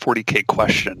 40k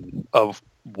question of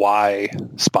why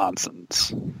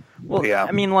sponsons. Well, yeah.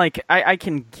 I mean, like, I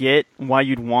can get why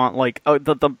you'd want, like,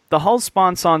 the hull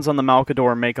sponsons on the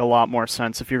Malkador make a lot more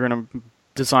sense. If you're going to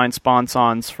design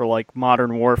sponsons for, like,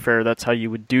 modern warfare, that's how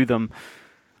you would do them,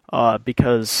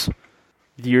 because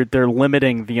they're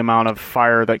limiting the amount of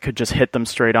fire that could just hit them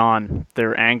straight on.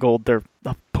 They're angled, they're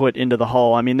put into the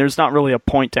hull. I mean, there's not really a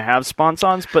point to have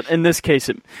sponsons, but in this case,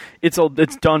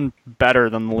 it's done better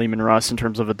than the Leman Russ in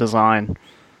terms of a design.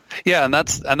 Yeah, and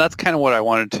that's kind of what I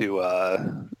wanted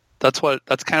to. That's what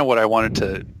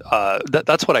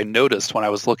I noticed when I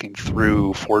was looking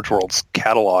through Forge World's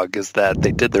catalog, is that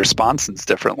they did their sponsons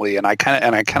differently, and I kind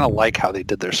of like how they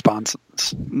did their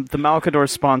sponsons. The Malkador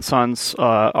sponsons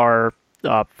are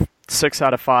 6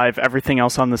 out of 5. Everything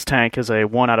else on this tank is a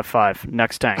 1 out of 5.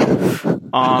 Next tank.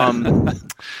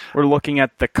 We're looking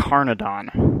at the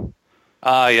Carnodon.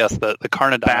 Yes, the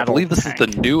Carnodon. I believe this tank. is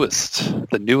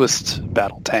the newest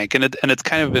battle tank, and it's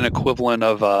kind of an equivalent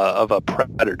of a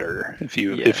Predator, if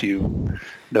you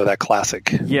know that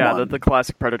classic. Yeah, the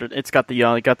classic Predator. It's got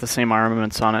the same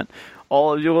armaments on it.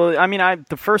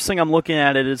 The first thing I'm looking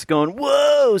at it is going,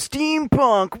 whoa,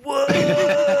 steampunk,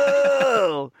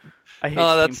 whoa. I hate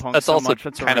steampunk that's so also much.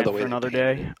 That's a kind of rant the way for another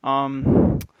they day.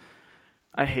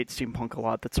 I hate steampunk a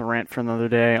lot. That's a rant for another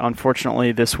day.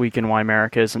 Unfortunately, This Week in Why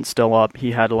America isn't still up.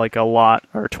 He had like a lot,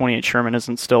 or 28 Sherman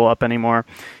isn't still up anymore.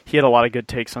 He had a lot of good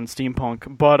takes on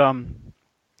steampunk. But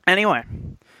anyway,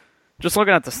 just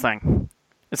looking at this thing,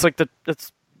 it's like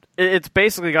it's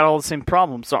basically got all the same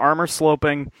problems. The armor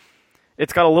sloping,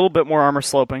 it's got a little bit more armor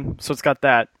sloping, so it's got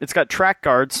that. It's got track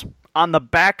guards on the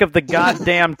back of the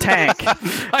goddamn tank.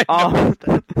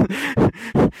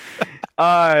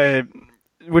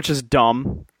 Which is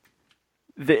dumb.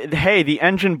 The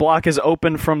engine block is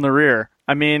open from the rear.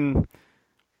 I mean,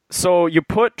 so you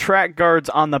put track guards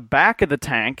on the back of the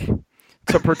tank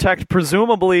to protect,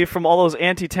 presumably, from all those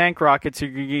anti-tank rockets who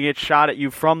can get shot at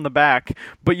you from the back,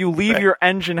 but you leave your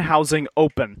engine housing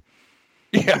open.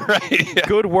 Yeah, right. Yeah.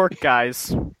 Good work,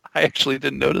 guys. I actually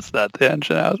didn't notice that the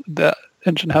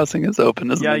engine housing is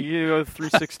open, isn't it? Yeah, you go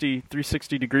 360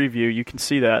 degree view, you can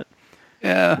see that.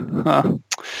 Yeah,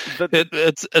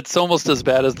 it's almost as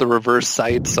bad as the reverse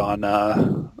sights on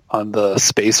the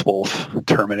Space Wolf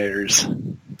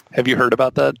Terminators. Have you heard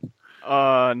about that?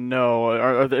 No.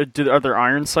 Are there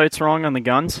iron sights wrong on the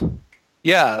guns?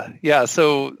 Yeah.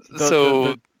 So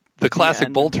the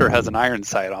classic bolter has an iron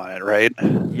sight on it, right?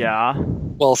 Yeah.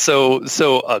 Well, so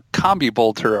a combi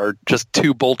bolter are just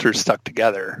two bolters stuck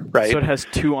together, right? So it has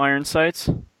 2 iron sights?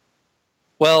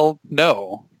 Well,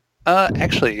 no.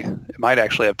 Actually, it might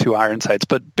actually have 2 iron sights,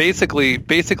 but basically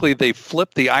they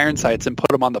flip the iron sights and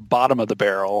put them on the bottom of the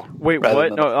barrel. Wait,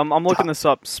 what? No, I'm looking this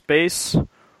up. Space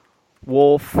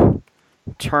Wolf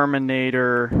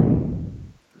Terminator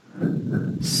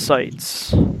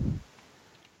sights.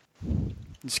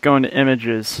 Just going to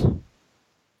images.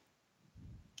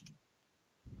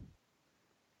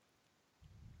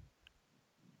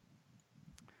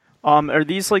 Are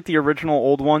these like the original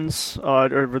old ones, or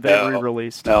were they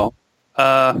re-released? No.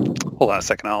 Hold on a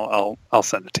second. I'll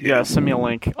send it to you. Yeah, send me a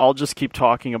link. I'll just keep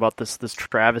talking about this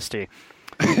travesty.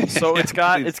 So it's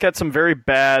got some very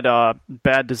bad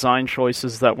design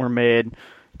choices that were made.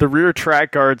 The rear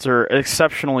track guards are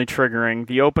exceptionally triggering.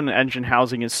 The open engine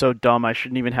housing is so dumb I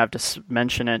shouldn't even have to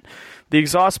mention it. The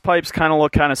exhaust pipes kind of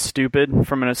look kind of stupid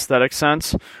from an aesthetic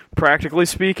sense. Practically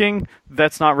speaking,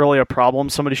 that's not really a problem.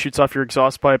 Somebody shoots off your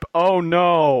exhaust pipe. Oh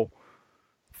no!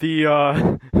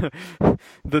 The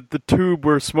tube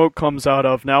where smoke comes out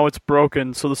of, now it's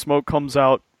broken, so the smoke comes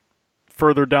out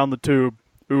further down the tube.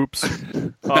 Oops.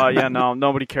 Yeah, no,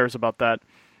 nobody cares about that.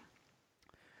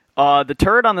 The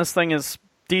turret on this thing is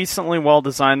decently well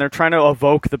designed. They're trying to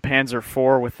evoke the Panzer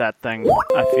IV with that thing.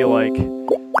 I feel like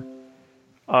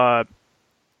I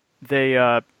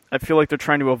feel like they're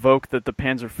trying to evoke the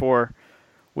Panzer IV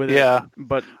with it.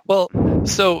 But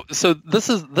so this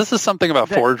is something about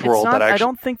Forge World that actually, I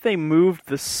don't think they moved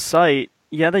the sight.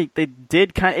 Yeah, they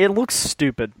did kind of, it looks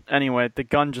stupid. Anyway, the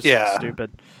gun just looks stupid.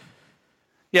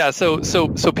 Yeah, so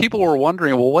people were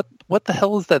wondering, well, what the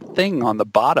hell is that thing on the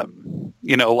bottom?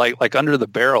 You know, like under the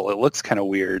barrel, it looks kind of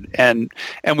weird. And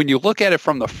when you look at it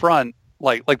from the front,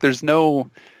 like there's no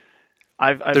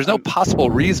possible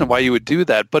reason why you would do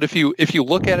that. But if you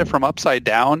look at it from upside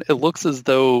down, it looks as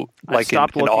though like I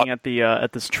stopped looking at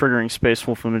this triggering Space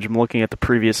Wolf image. I'm looking at the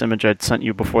previous image I'd sent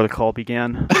you before the call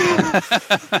began.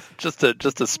 just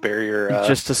to spare your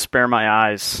just to spare my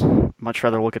eyes. Much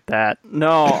rather look at that.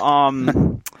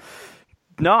 No,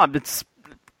 no, it's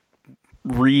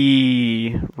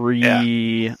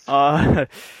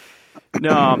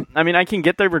No, I mean I can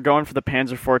get they were going for the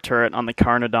Panzer IV turret on the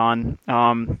Carnodon,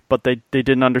 but they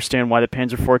didn't understand why the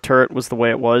Panzer IV turret was the way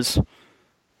it was.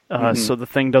 So the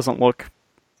thing doesn't look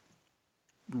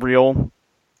real.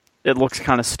 It looks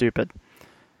kind of stupid.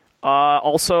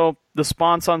 Also, the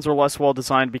sponsons are less well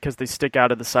designed because they stick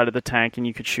out of the side of the tank and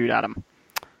you could shoot at them.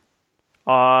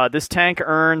 This tank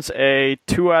earns a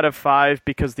 2 out of 5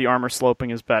 because the armor sloping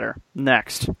is better.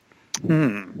 Next.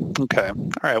 Okay.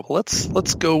 All right. Well,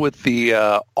 let's go with the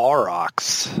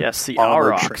Aurochs. Yes, the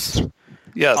Aurochs.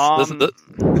 Yes. This is the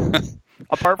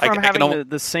apart from having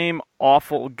the same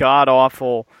awful,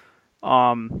 god-awful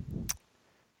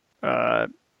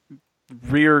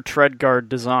rear tread guard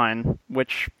design,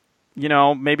 which, you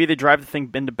know, maybe they drive the thing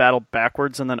into battle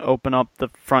backwards and then open up the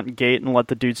front gate and let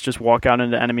the dudes just walk out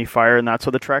into enemy fire, and that's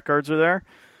why the track guards are there.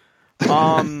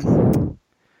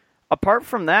 Apart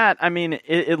from that, I mean,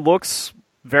 it looks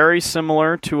very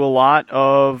similar to a lot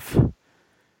of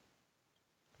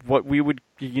what we would,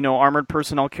 you know, armored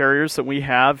personnel carriers that we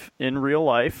have in real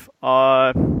life.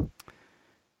 The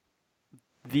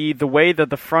way that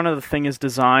the front of the thing is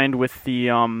designed with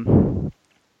the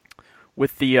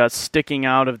sticking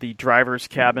out of the driver's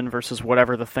cabin versus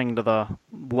whatever the thing to the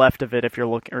left of it, if you're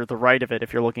looking, or the right of it,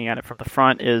 if you're looking at it from the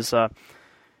front, is I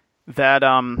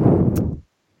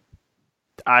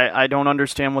don't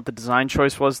understand what the design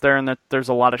choice was there, and that there's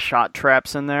a lot of shot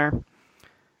traps in there.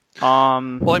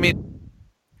 Well, I mean,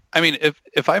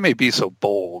 if I may be so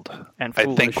bold, and foolish.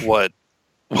 I think what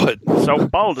so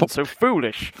bold and so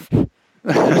foolish.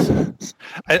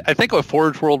 I think what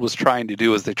Forge World was trying to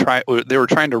do is they were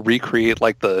trying to recreate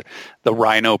like the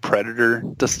Rhino Predator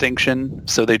distinction.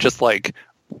 So they just like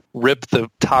rip the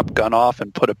top gun off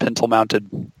and put a pintle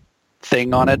mounted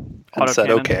thing on it and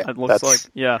said, "Okay, it looks like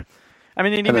yeah." I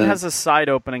mean, it even has the side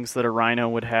openings that a Rhino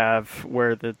would have,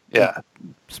 where the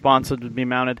sponsons would be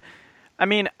mounted. I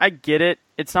mean, I get it.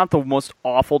 It's not the most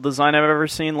awful design I've ever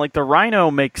seen. Like, the Rhino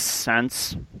makes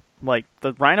sense. Like,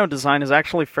 the Rhino design is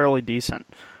actually fairly decent.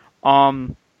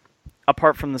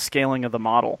 Apart from the scaling of the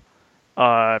model.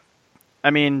 I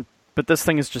mean, but this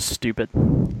thing is just stupid.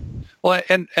 Well,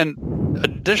 and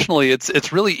additionally,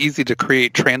 it's really easy to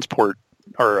create transport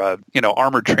or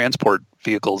armored transport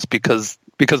vehicles because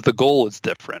the goal is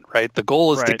different, right? The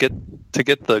goal is to get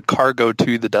the cargo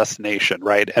to the destination,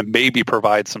 right, and maybe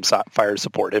provide some fire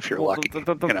support if you're lucky.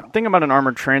 The thing about an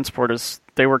armored transport is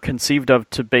they were conceived of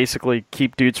to basically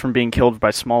keep dudes from being killed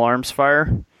by small arms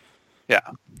fire. Yeah,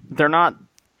 they're not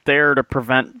there to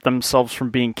prevent themselves from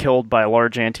being killed by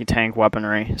large anti-tank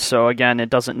weaponry. So again, it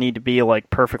doesn't need to be like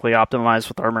perfectly optimized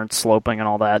with armored sloping and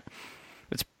all that.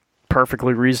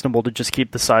 Perfectly reasonable to just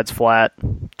keep the sides flat,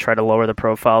 try to lower the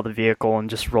profile of the vehicle, and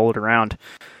just roll it around.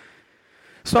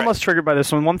 So I'm less triggered by this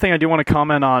one. One thing I do want to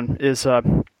comment on is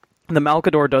the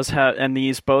Malkador does have, and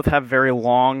these both have very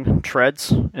long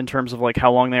treads in terms of like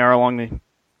how long they are along the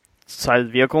side of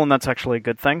the vehicle, and that's actually a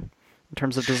good thing in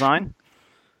terms of design.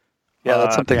 Yeah,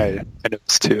 that's something I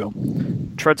noticed too.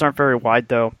 Treads aren't very wide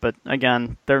though, but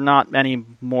again, they're not any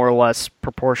more or less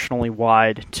proportionally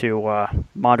wide to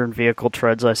modern vehicle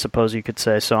treads, I suppose you could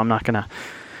say, so I'm not going to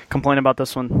complain about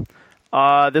this one.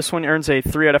 This one earns a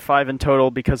 3 out of 5 in total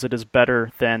because it is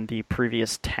better than the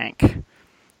previous tank.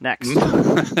 Next.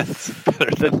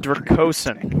 The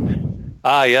Dracosin.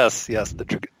 Ah, yes, the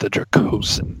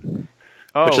Dracosin.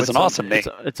 Which is an awesome name.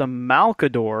 It's a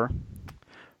Malkador,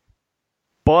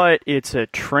 but it's a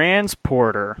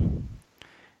transporter.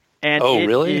 And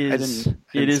really? It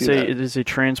is a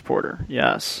transporter,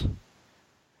 yes.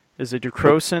 It's a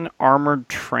Dracosin armored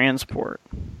transport.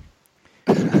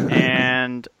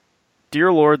 And,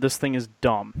 dear Lord, this thing is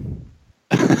dumb.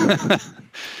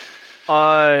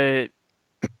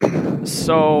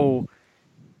 So,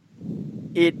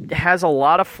 it has a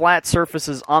lot of flat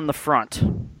surfaces on the front.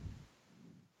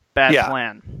 Bad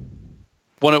plan.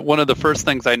 One of the first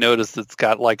things I noticed, it's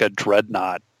got like a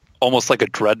dreadnought, almost like a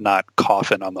dreadnought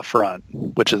coffin on the front,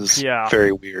 which is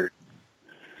very weird.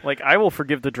 Like, I will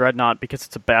forgive the dreadnought because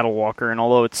it's a battle walker, and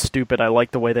although it's stupid, I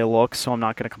like the way they look, so I'm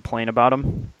not going to complain about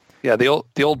them. Yeah, the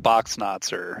old box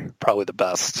knots are probably the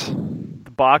best.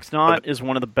 The box knot is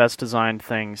one of the best designed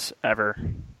things ever.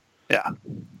 Yeah.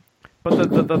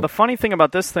 But the funny thing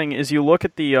about this thing is you look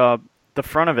at the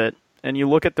front of it, and you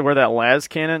look at where that las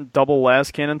cannon, double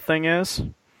las cannon thing is.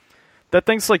 That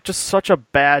thing's like just such a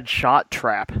bad shot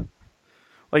trap.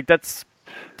 Like it's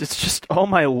just, oh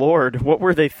my lord, what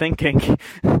were they thinking?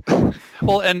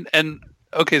 Well, and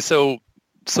okay, so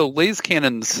las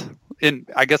cannons in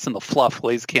the fluff,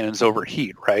 las cannons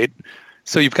overheat, right?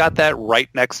 So you've got that right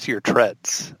next to your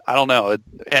treads. I don't know,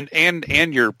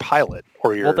 and your pilot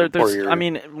or your. Well, or your I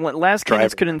mean, las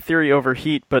cannons could in theory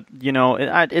overheat, but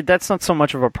that's not so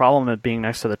much of a problem at being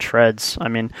next to the treads. I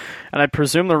mean, and I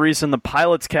presume the reason the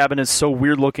pilot's cabin is so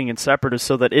weird looking and separate is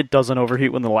so that it doesn't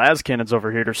overheat when the las cannons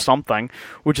overheat or something,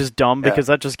 which is dumb because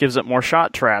that just gives it more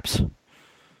shot traps.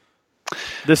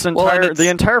 The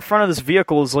entire front of this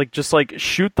vehicle is just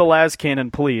shoot the las cannon,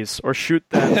 please, or shoot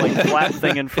that flat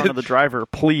thing in front of the driver,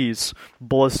 please.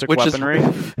 Ballistic weaponry.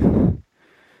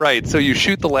 Right. So you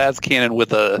shoot the las cannon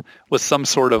with some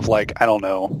sort of I don't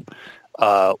know,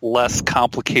 less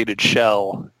complicated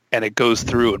shell, and it goes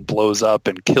through and blows up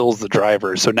and kills the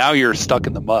driver. So now you're stuck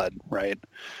in the mud, right?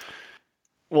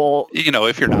 Well,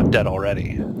 if you're not dead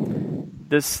already.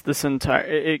 This entire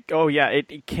it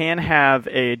can have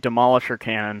a demolisher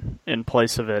cannon in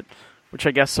place of it, which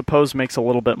I guess makes a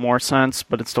little bit more sense,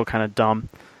 but it's still kind of dumb.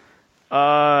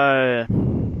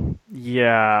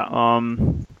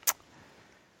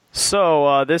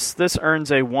 So this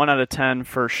earns a 1 out of 10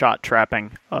 for shot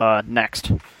trapping.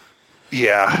 Next.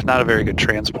 Yeah, not a very good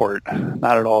transport.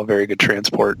 Not at all a very good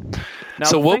transport.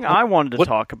 Now, the thing I wanted to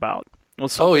talk about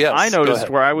was something I noticed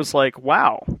where I was like,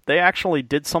 wow, they actually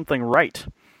did something right.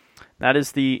 That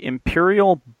is the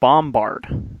Imperial Bombard,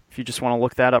 if you just want to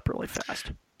look that up really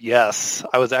fast. Yes,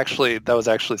 that was actually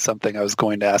something I was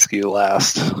going to ask you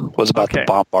last, was about the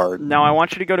Bombard. Now I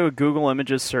want you to go to a Google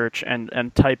Images search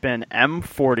and type in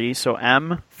M40, so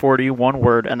M40, one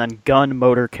word, and then gun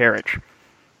motor carriage,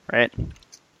 right?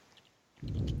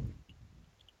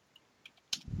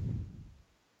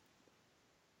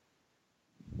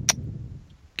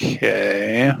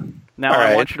 Okay. Now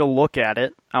I want you to look at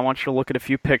it. I want you to look at a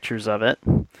few pictures of it.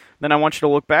 Then I want you to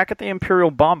look back at the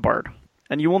Imperial Bombard.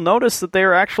 And you will notice that they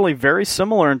are actually very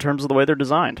similar in terms of the way they're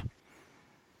designed.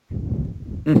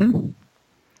 Mm-hmm.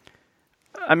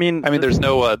 I mean, there's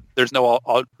no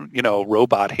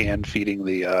robot hand feeding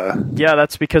the. Yeah,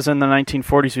 that's because in the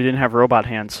 1940s we didn't have robot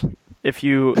hands.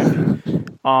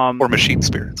 Or machine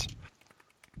spirits.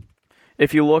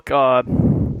 If you look at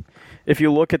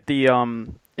the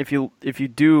if you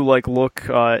do look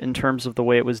in terms of the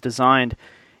way it was designed,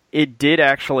 it did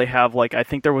actually have I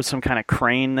think there was some kind of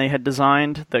crane they had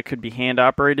designed that could be hand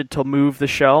operated to move the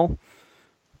shell.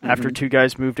 After two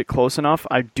guys moved it close enough,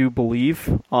 I do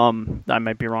believe. I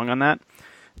might be wrong on that.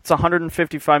 It's a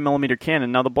 155 millimeter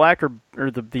cannon. Now the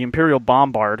Imperial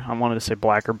Bombard. I wanted to say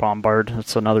Blacker Bombard.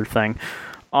 That's another thing.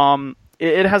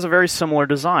 It has a very similar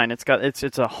design.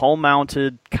 It's a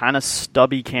hull-mounted, kind of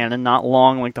stubby cannon, not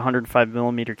long like the 105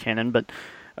 millimeter cannon. But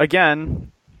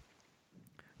again,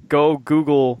 go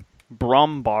Google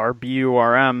Brumbar,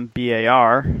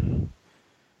 B-U-R-M-B-A-R.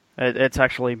 It's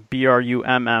actually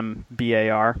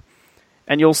B-R-U-M-M-B-A-R,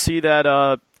 and you'll see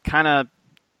that kind of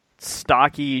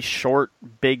stocky, short,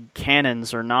 big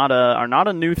cannons are not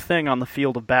a new thing on the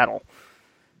field of battle.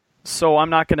 So I'm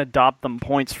not going to dock them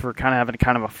points for kind of having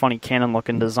kind of a funny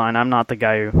cannon-looking design. I'm not the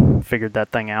guy who figured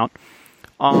that thing out.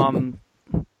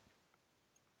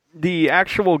 The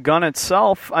actual gun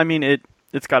itself, I mean,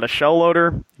 it's got a shell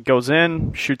loader. It goes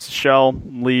in, shoots the shell,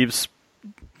 leaves.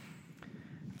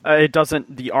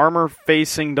 The armor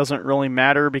facing doesn't really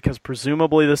matter because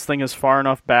presumably this thing is far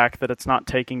enough back that it's not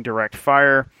taking direct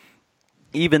fire.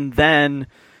 Even then,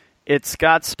 it's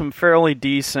got some fairly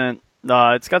decent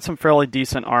armor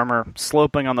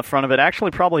sloping on the front of it.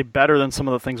 Actually, probably better than some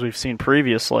of the things we've seen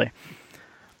previously.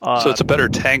 So it's a better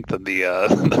tank than the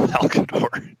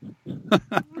Falconor.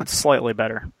 It's slightly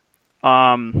better.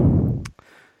 I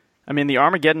mean, the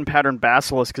Armageddon pattern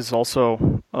Basilisk is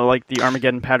also the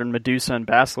Armageddon pattern Medusa and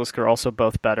Basilisk are also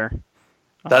both better.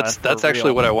 That's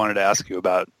actually what I wanted to ask you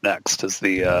about next. Is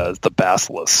the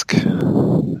Basilisk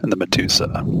and the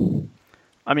Medusa.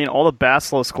 I mean, all the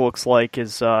Basilisk looks like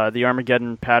is the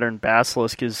Armageddon pattern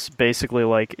Basilisk is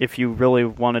basically if you really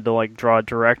wanted to draw a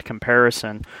direct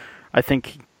comparison, I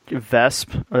think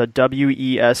Vesp,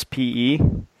 W-E-S-P-E,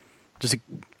 just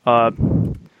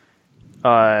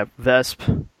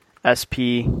Vesp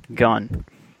SP gun.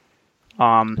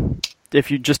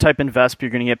 If you just type in Vesp, you're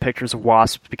going to get pictures of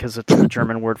wasps because it's the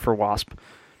German word for wasp.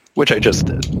 Which I just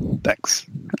did. Thanks.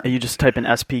 You just type in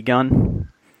SP gun?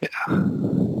 Yeah.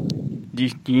 Do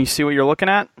you see what you're looking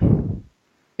at?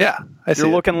 Yeah, I see.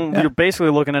 You're basically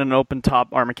looking at an open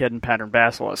top Armageddon pattern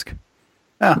Basilisk.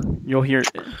 Yeah. You'll hear,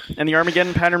 and the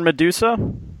Armageddon pattern Medusa,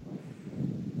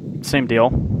 same deal.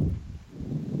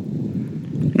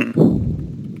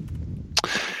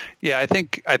 Yeah, I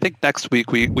think next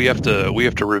week we have to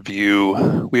review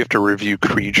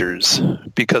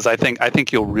Kriegers, because I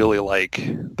think you'll really like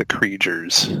the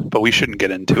Kriegers, but we shouldn't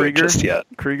get into it just yet.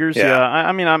 Kriegers, yeah.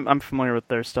 I mean, I'm familiar with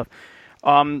their stuff.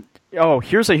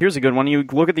 Here's a good one. You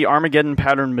look at the Armageddon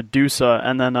pattern Medusa,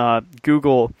 and then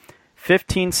Google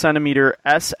 15 centimeter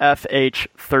SFH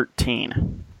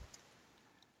 13.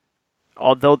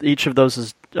 Although each of those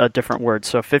is a different word,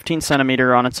 so 15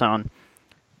 centimeter on its own.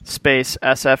 Space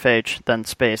SFH, then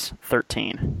space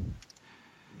 13.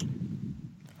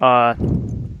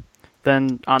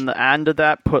 Then on the end of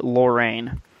that, put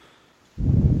Lorraine.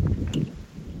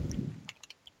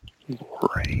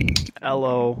 Lorraine.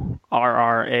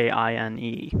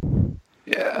 Lorraine.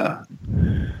 Yeah.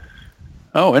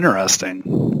 Oh,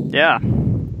 interesting. Yeah.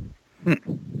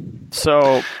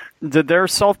 So, they're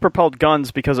self-propelled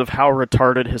guns because of how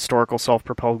retarded historical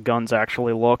self-propelled guns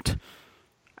actually looked.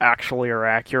 Actually are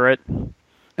accurate.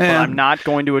 But I'm not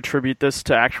going to attribute this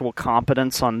to actual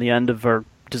competence on the end of our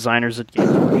designers at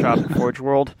Games Workshop and Forge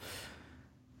World.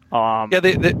 Yeah,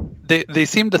 they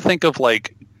seem to think of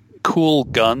like cool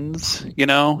guns,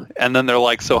 and then they're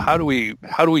like, so how do we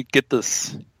get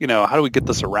this, how do we get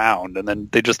this around? And then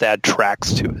they just add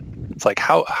tracks to it. It's like,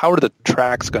 how are the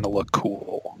tracks going to look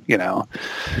cool,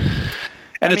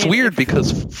 And it's weird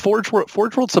because Forge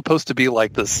World's supposed to be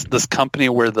like this company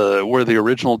where the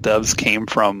original devs came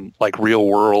from, like real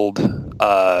world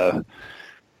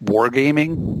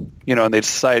wargaming, and they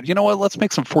decided, you know what, let's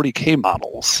make some 40K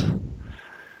models.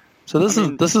 So this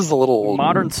is a little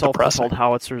modern self-propelled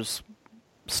howitzers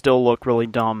still look really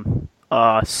dumb.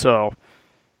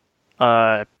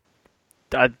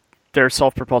 Their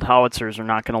self-propelled howitzers are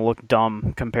not going to look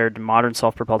dumb compared to modern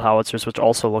self-propelled howitzers, which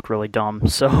also look really dumb.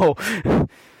 So,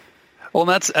 well,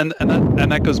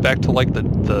 that goes back to like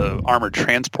the armored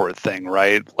transport thing,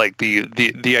 right? Like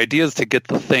the idea is to get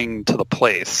the thing to the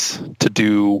place to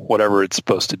do whatever it's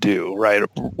supposed to do, right?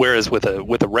 Whereas with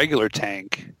a regular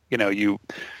tank, you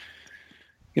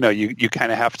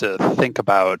kind of have to think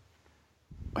about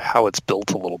how it's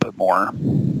built a little bit more.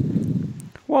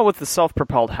 Well, with the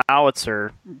self-propelled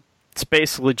howitzer, it's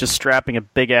basically just strapping a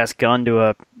big-ass gun to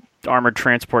a armored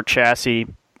transport chassis,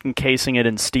 encasing it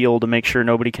in steel to make sure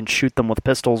nobody can shoot them with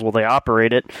pistols while they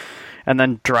operate it, and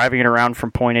then driving it around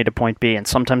from point A to point B. And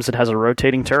sometimes it has a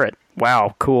rotating turret.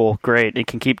 Wow, cool, great. It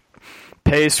can keep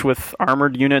pace with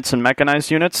armored units and mechanized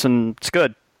units, and it's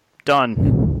good.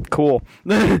 Done. Cool.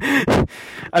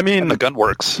 I mean, and the gun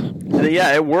works.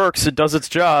 Yeah, it works. It does its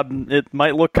job. It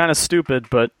might look kind of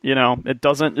stupid, but it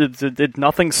doesn't.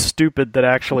 Nothing's stupid that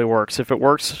actually works. If it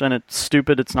works and it's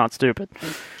stupid, it's not stupid.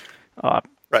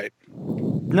 Right.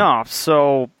 No,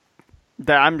 so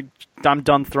I'm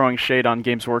done throwing shade on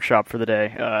Games Workshop for the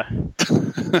day.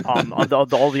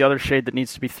 All the other shade that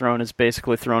needs to be thrown is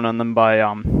basically thrown on them by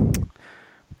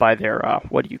their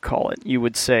what do you call it? You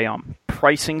would say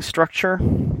pricing structure,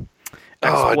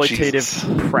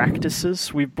 exploitative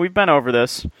practices. We've been over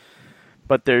this,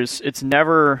 but there's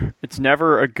never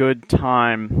a good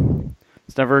time.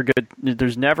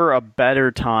 There's never a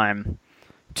better time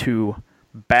to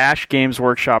bash Games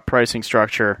Workshop pricing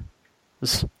structure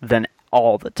than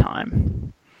all the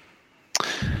time.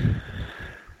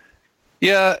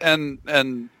 Yeah,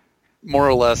 and more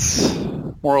or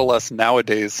less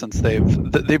nowadays, since they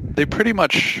pretty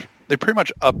much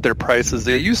upped their prices.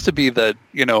 It used to be that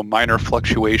minor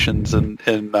fluctuations in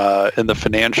the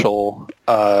financial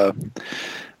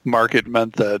market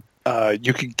meant that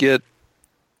you could get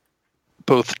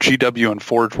both GW and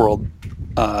Forge World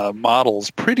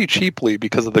models pretty cheaply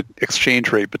because of the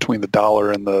exchange rate between the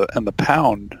dollar and the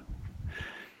pound.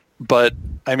 But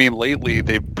I mean, lately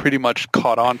they've pretty much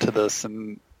caught on to this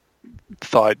and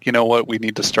thought, you know what, we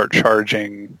need to start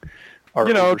charging our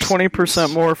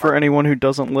 20% more for anyone who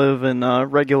doesn't live in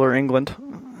regular England.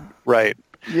 Right.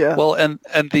 Yeah. Well, and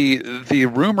the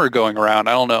rumor going around,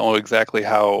 I don't know exactly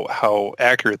how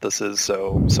accurate this is.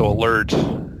 So alert.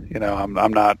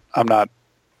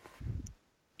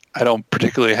 I don't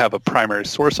particularly have a primary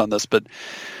source on this, but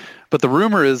the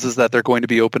rumor is that they're going to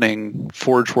be opening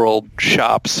Forge World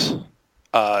shops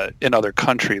in other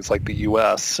countries like the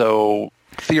U.S. So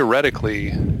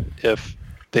theoretically, if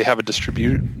they have not a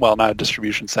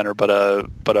distribution center, but a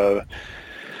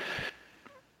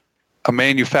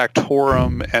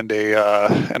manufactorum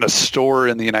and a store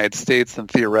in the United States, then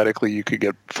theoretically you could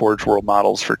get Forge World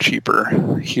models for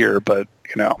cheaper here. But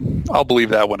I'll believe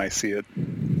that when I see it.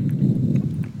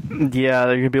 Yeah,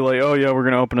 they could be like, "Oh yeah, we're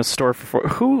going to open a store for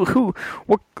who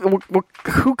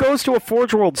goes to a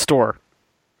Forge World store?"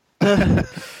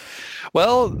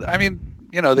 Well, I mean,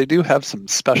 they do have some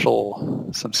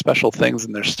special things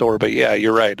in their store. But yeah,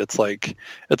 you're right. It's like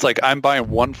I'm buying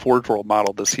one Forge World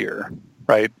model this year,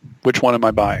 right? Which one am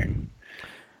I buying?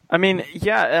 I mean,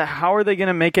 yeah. How are they going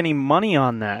to make any money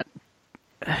on that?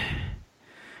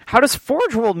 How does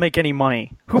Forge World make any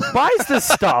money? Who buys this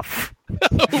stuff?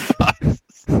 Who buys?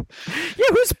 Yeah,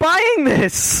 who's buying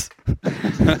this?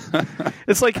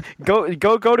 It's like go to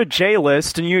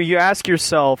JList and you ask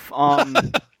yourself,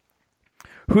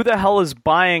 who the hell is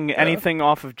buying anything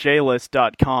off of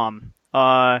JList.com?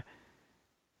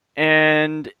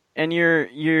 And you're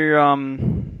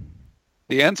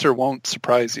the answer won't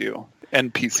surprise you.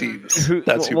 NPCs.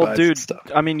 That's who buys dude, stuff.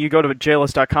 I mean, you go to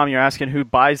JList.com, you're asking who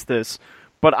buys this.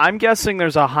 But I'm guessing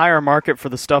there's a higher market for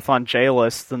the stuff on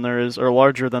JList than there is, or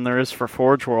larger than there is for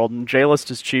Forge World, and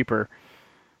JList is cheaper.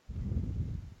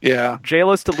 Yeah.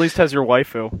 JList at least has your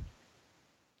waifu.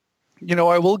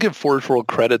 I will give Forge World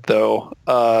credit though.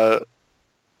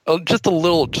 Just a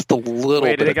little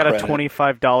Wait, bit they got of a credit.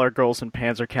 $25 Girls in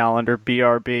Panzer calendar,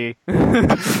 BRB.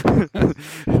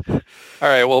 All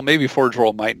right, well, maybe Forge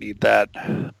World might need that,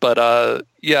 but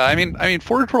yeah, I mean,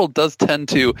 Forge World does tend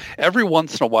to every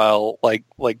once in a while, like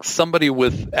somebody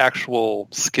with actual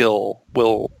skill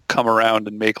will come around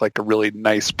and make like a really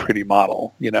nice, pretty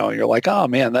model. And you're like, oh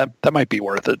man, that might be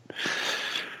worth it.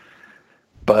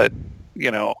 But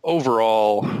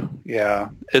overall, yeah,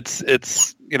 it's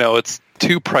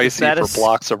too pricey for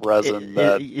blocks of resin.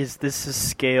 Is this a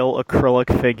scale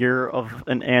acrylic figure of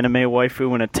an anime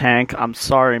waifu in a tank? I'm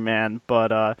sorry, man,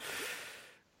 but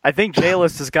I think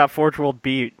JList has got Forge World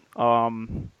beat.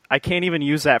 I can't even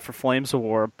use that for Flames of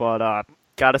War, but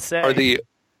gotta say,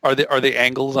 are the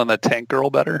angles on the tank girl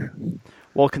better?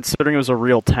 Well, considering it was a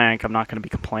real tank, I'm not going to be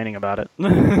complaining about it.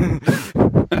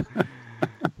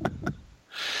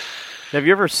 Have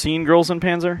you ever seen Girls in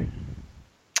Panzer?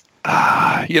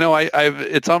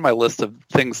 It's on my list of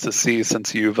things to see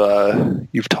since you've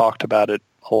talked about it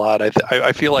a lot.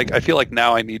 I feel like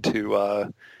now I need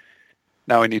to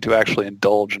actually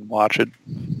indulge and watch it.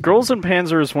 Girls in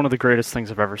Panzer is one of the greatest things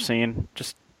I've ever seen.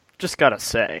 Just gotta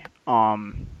say.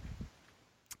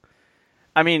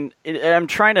 I mean, I'm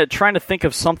trying to think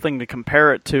of something to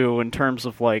compare it to in terms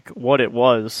of like what it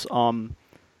was.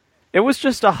 It was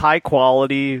just a high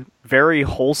quality, very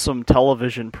wholesome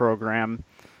television program.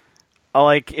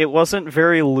 Like, it wasn't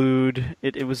very lewd.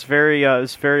 It was very,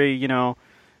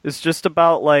 it's just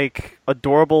about like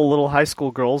adorable little high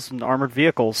school girls in armored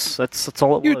vehicles. That's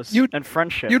all it was. And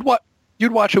friendship. You'd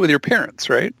watch it with your parents,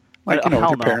 right? Like, with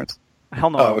your parents. Hell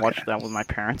no, I don't watch that with my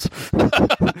parents.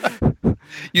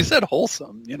 You said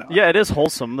wholesome, Yeah, it is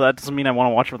wholesome. That doesn't mean I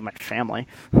want to watch it with my family.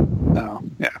 Oh,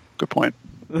 yeah, good point.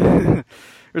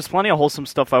 There's plenty of wholesome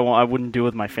stuff I wouldn't do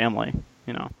with my family,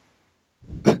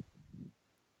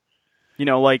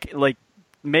 like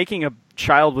making a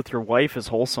child with your wife is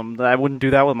wholesome. I wouldn't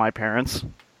do that with my parents.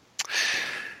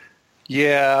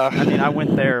 Yeah. I mean, I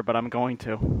went there, but I'm going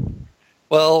to.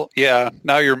 Well, yeah,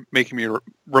 now you're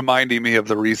reminding me of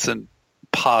the recent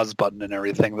pause button and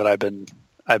everything that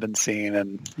I've been seeing,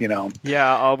 and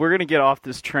Yeah, we're gonna get off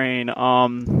this train.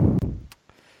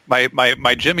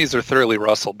 My jimmies are thoroughly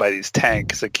rustled by these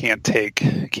tanks. I can't take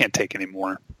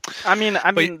anymore. I mean,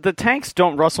 the tanks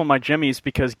don't rustle my jimmies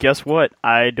because guess what?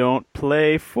 I don't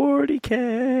play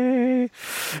 40K,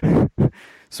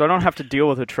 so I don't have to deal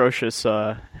with atrocious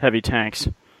heavy tanks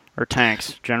or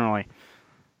tanks generally.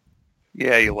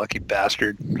 Yeah, you lucky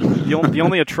bastard. The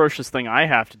only atrocious thing I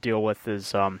have to deal with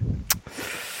is I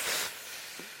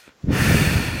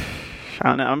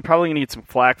don't know. I'm probably going to get some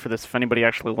flack for this if anybody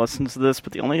actually listens to this,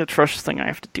 but the only atrocious thing I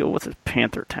have to deal with is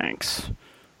Panther tanks.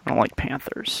 I don't like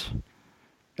Panthers. You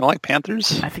don't like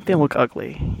Panthers? I think they look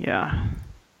ugly, yeah.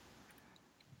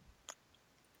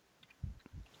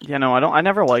 Yeah, no, I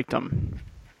never liked them.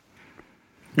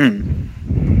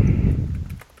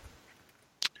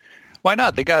 Why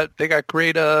not? They got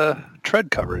great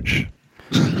tread coverage.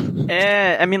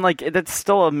 I mean, like, that's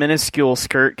still a minuscule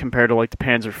skirt compared to, like, the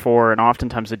Panzer IV, and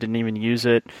oftentimes they didn't even use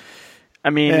it. I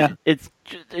mean,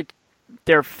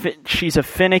 she's a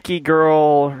finicky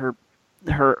girl.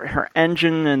 Her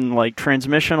engine and, like,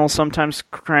 transmission will sometimes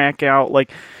crank out.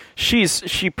 Like, she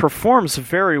performs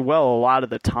very well a lot of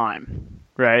the time,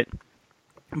 right?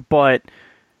 But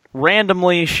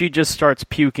randomly, she just starts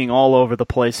puking all over the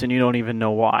place, and you don't even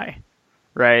know why,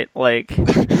 right? Like...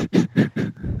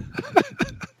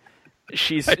 I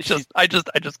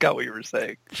just got what you were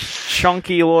saying.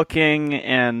 Chunky looking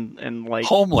and like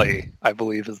homely, I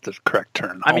believe is the correct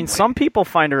term. Homely. I mean, some people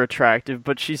find her attractive,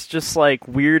 but she's just like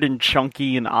weird and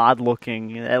chunky and odd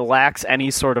looking. It lacks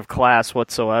any sort of class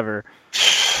whatsoever.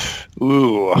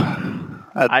 Ooh,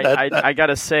 I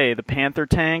gotta say, the Panther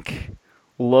tank,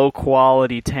 low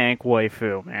quality tank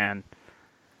waifu, man.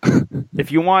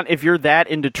 If you're that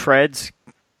into treads,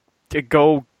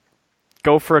 go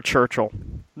for a Churchill.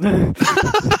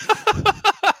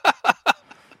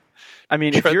 I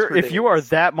mean, if you are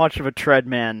that much of a tread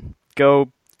man,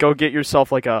 go get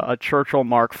yourself like a Churchill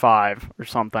Mark V or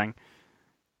something.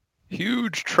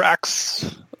 Huge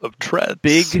tracks of treads.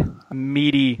 Big,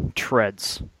 meaty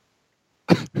treads.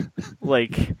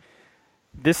 Like,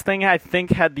 this thing, I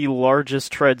think, had the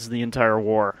largest treads in the entire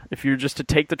war. If you were just to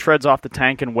take the treads off the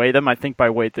tank and weigh them, I think by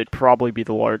weight they'd probably be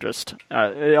the largest.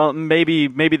 Probably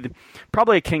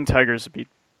a King Tigers would be,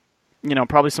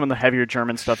 probably some of the heavier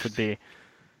German stuff would be.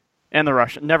 And the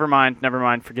Russian. Never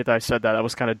mind. Forget that I said that. That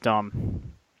was kind of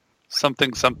dumb.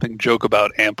 Something joke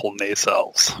about ample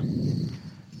nacelles.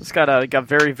 It's got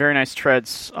very, very nice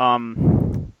treads.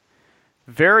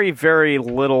 Very, very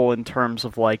little in terms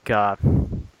of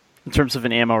in terms of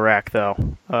an ammo rack, though.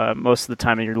 Most of the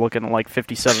time you're looking at like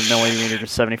 57 millimeter to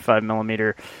 75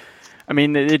 millimeter. I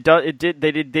mean, they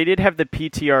did have the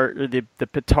PTR, the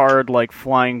petard like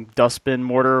flying dustbin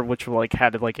mortar, which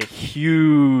had like a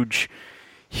huge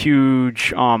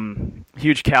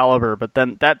caliber, but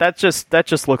then that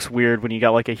just looks weird when you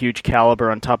got like a huge caliber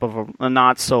on top of a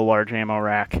not so large ammo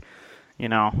rack.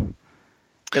 It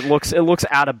looks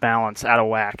out of balance, out of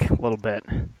whack a little bit.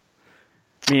 I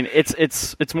mean,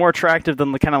 it's more attractive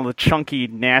than the kind of the chunky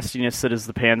nastiness that is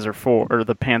the Panzer IV or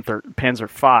the Panzer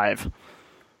V.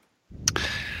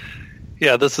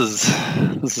 Yeah, this is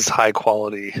high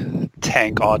quality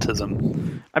tank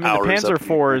autism. I mean, the Panzer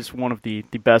IV is one of the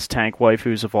best tank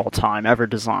waifus of all time ever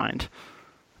designed.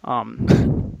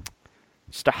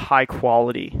 Just a high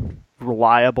quality,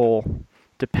 reliable,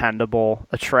 dependable,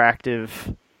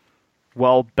 attractive,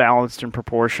 well balanced and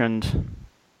proportioned.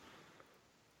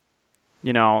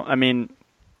 I mean,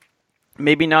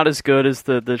 maybe not as good as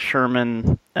the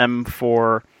Sherman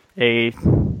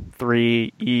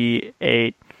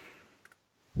M4A3E8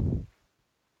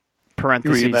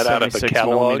 parentheses 76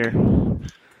 millimeter.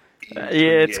 Yeah,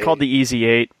 it's called the Easy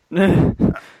 8.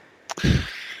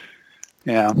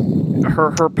 Yeah.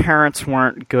 Her parents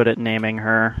weren't good at naming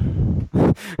her.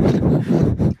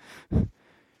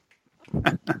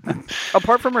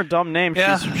 Apart from her dumb name,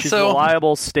 she's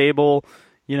reliable, stable,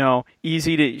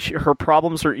 easy to. Her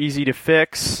problems are easy to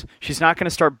fix. She's not going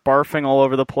to start barfing all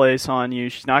over the place on you.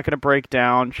 She's not going to break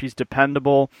down. She's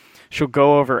dependable. She'll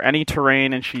go over any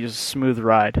terrain, and she's a smooth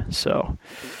ride. So,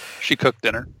 she cooked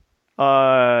dinner. Can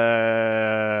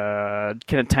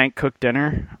a tank cook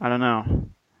dinner? I don't know.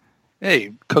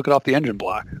 Hey, cook it off the engine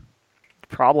block.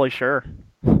 Probably, sure.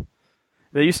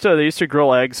 They used to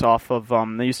grill eggs off of.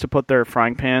 They used to put their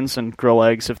frying pans and grill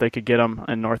eggs if they could get them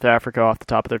in North Africa off the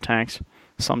top of their tanks.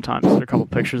 Sometimes there are a couple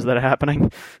pictures of that happening.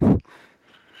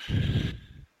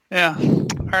 Yeah. All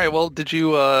right. Well, did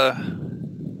you have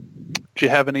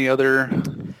any other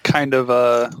kind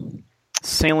of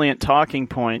salient talking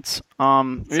points? We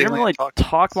didn't really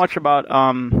talk much about. We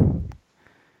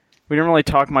didn't really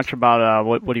talk much about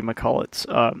what do you call it?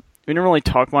 We didn't really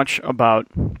talk much about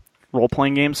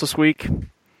role-playing games this week,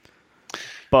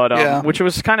 but which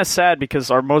was kind of sad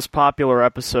because our most popular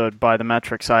episode by the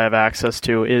metrics I have access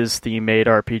to is the Made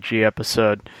RPG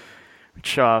episode,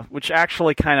 which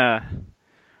actually kind of,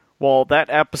 well, that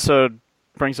episode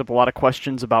brings up a lot of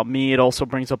questions about me. It also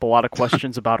brings up a lot of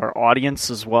questions about our audience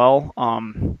as well.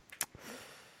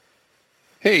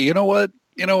 Hey, you know what?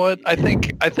 I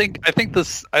think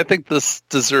this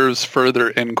deserves further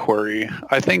inquiry.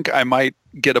 I think I might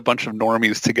get a bunch of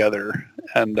normies together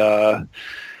and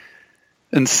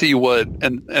see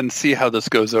see how this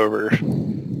goes over.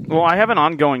 Well, I have an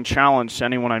ongoing challenge to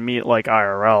anyone I meet, like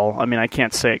IRL. I mean, I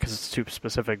can't say it because it's too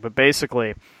specific, but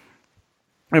basically,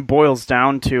 it boils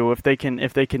down to if they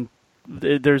can.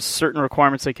 There's certain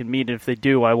requirements they can meet, and if they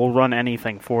do, I will run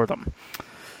anything for them.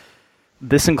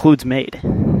 This includes Made,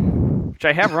 which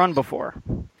I have run before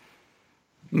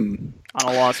on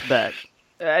a lost bet.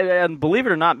 And believe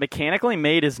it or not, mechanically,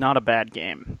 Made is not a bad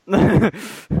game.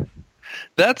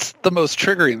 That's the most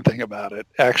triggering thing about it,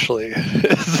 actually,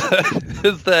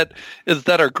 is that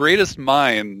our greatest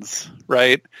minds,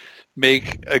 right,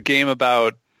 make a game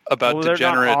about degenerate.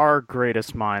 They're not our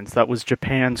greatest minds. That was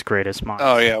Japan's greatest minds.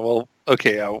 Oh yeah, well,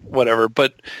 okay, whatever.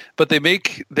 But they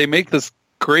make this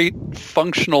great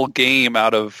functional game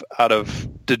out of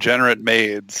degenerate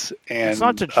maids, and it's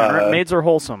not degenerate. Maids are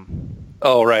wholesome.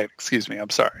 Oh right, excuse me.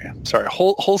 I'm sorry.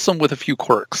 Wholesome with a few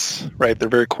quirks, right? They're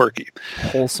very quirky.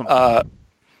 Wholesome.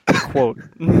 Quote.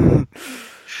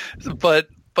 But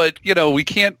we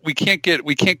can't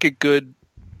get good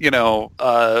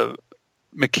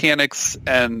mechanics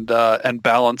and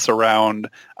balance around,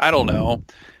 I don't know,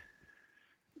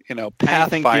 anything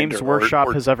Pathfinder Games Workshop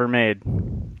or has ever made.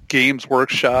 Games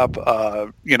Workshop,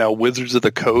 Wizards of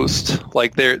the Coast.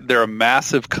 Like they're a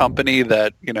massive company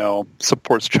that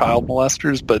supports child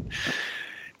molesters, but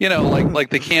like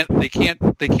they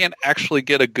can't actually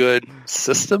get a good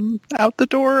system out the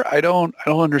door. I don't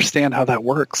understand how that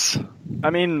works. I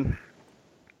mean,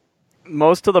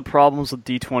 most of the problems with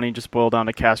D20 just boil down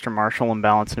to caster martial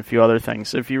imbalance and a few other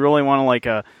things. If you really want like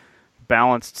a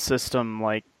balanced system,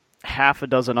 like half a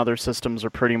dozen other systems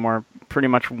are pretty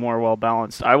much more well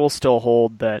balanced. I will still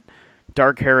hold that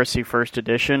Dark Heresy First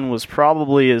Edition was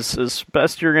probably as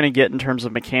best you're going to get in terms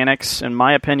of mechanics. In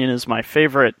my opinion, is my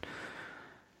favorite.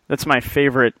 That's my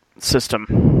favorite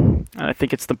system, and I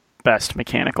think it's the best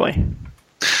mechanically.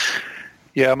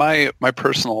 Yeah, my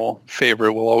personal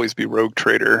favorite will always be Rogue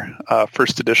Trader,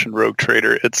 First Edition Rogue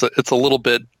Trader. It's a little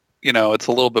bit, it's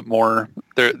a little bit more.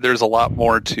 There's a lot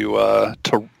more to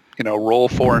roll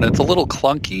for, and it's a little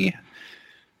clunky.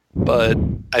 But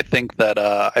I think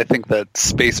that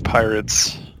space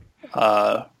pirates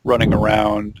running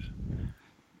around,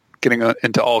 getting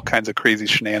into all kinds of crazy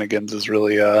shenanigans is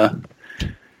really a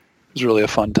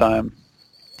fun time.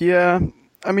 Yeah,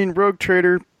 I mean, Rogue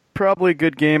Trader, probably a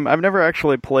good game. I've never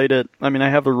actually played it. I mean, I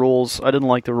have the rules. I didn't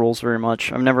like the rules very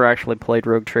much. I've never actually played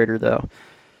Rogue Trader, though.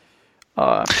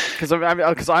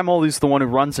 Because I'm always the one who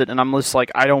runs it, and I'm just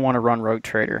like, I don't want to run Rogue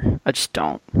Trader. I just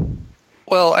don't.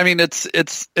 Well, I mean, it's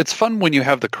fun when you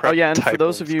have the correct. Oh yeah, and type for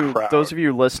those of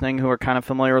you listening who are kind of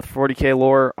familiar with 40K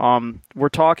lore, we're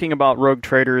talking about Rogue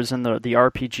Traders in the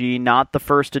RPG, not the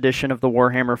first edition of the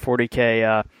Warhammer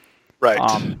 40K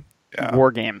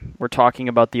war game. We're talking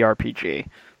about the RPG,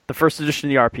 the first edition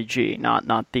of the RPG,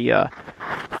 not the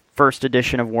first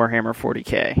edition of Warhammer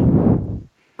 40K.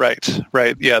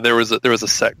 Right. Yeah, there was a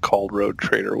set called Rogue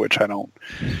Trader, which I don't.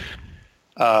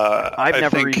 I've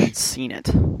never even seen it.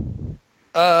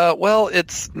 Well,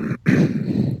 it's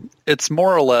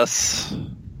more or less.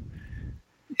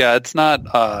 Yeah, it's not.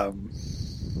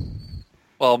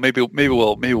 Well, maybe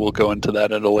we'll go into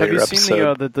that in a later episode.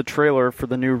 Have you seen the trailer for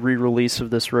the new re-release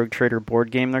of this Rogue Trader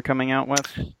board game they're coming out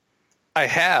with? I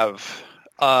have.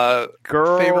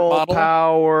 Girl favorite model?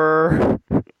 Power.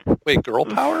 Wait, Girl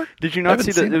Power? Did you not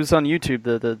see that? It was on YouTube.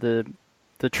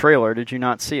 The trailer. Did you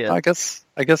not see it? I guess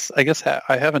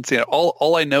I haven't seen it.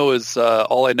 All I know is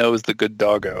the good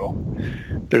doggo.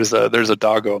 There's a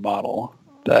doggo model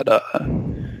that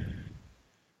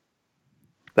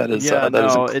is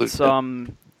included. It's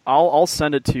I'll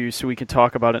send it to you so we can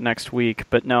talk about it next week.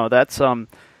 But no, that's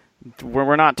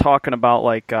we're not talking about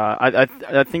like I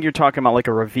think you're talking about like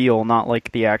a reveal, not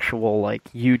like the actual like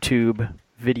YouTube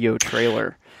video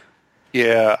trailer.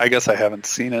 Yeah, I guess I haven't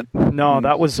seen it. No,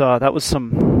 that was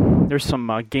some. There's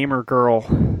some gamer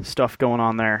girl stuff going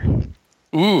on there.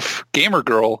 Oof, gamer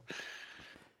girl.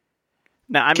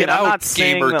 Now, I mean, I'm not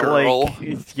saying gamer that girl.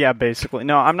 like, yeah, basically.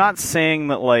 No, I'm not saying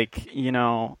that like,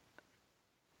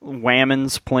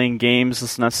 whammons playing games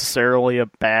is necessarily a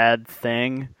bad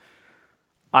thing.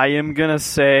 I am gonna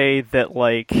say that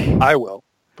like I will.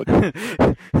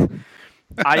 But...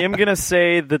 I am going to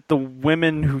say that the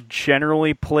women who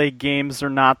generally play games are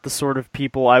not the sort of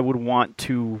people I would want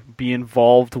to be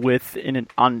involved with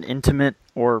on an intimate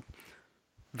or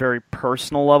very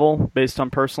personal level based on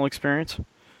personal experience.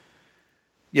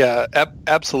 Yeah,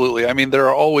 absolutely. I mean, there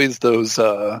are always those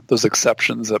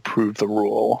exceptions that prove the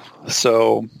rule.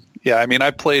 So, yeah, I mean,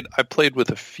 I played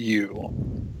with a few,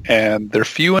 and they're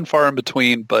few and far in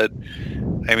between, but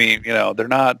I mean, they're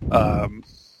not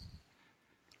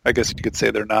I guess you could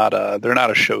say they're not a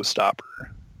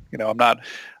showstopper.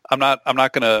 I'm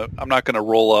not gonna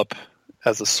roll up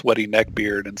as a sweaty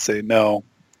neckbeard and say no.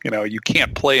 You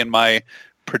can't play in my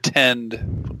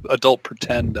adult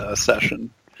pretend session.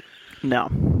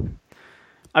 No,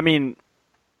 I mean,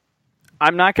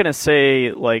 I'm not gonna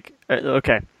say like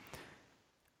okay.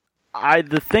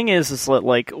 The thing is that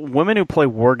like women who play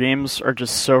war games are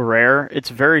just so rare. It's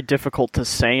very difficult to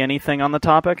say anything on the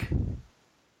topic.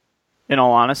 In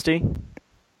all honesty,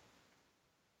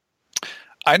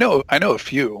 I know a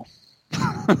few.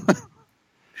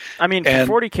 I mean,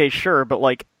 40K, sure, but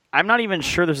like, I'm not even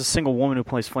sure there's a single woman who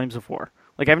plays Flames of War.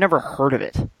 Like, I've never heard of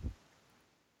it.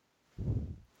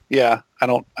 Yeah, I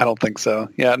don't think so.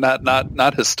 Yeah,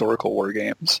 not historical war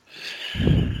games.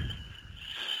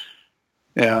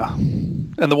 Yeah,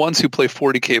 and the ones who play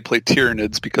 40K play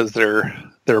Tyranids because they're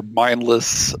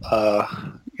mindless,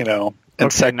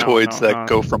 insectoids that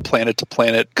go from planet to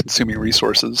planet consuming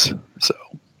resources. So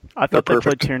I thought they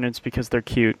played Tyranids because they're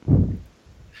cute.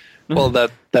 Well,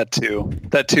 that too,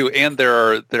 and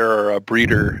there are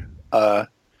breeder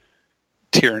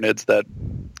Tyranids that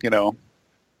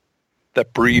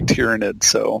that breed Tyranids,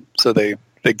 so they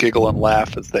giggle and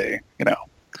laugh as they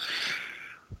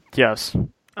Yes.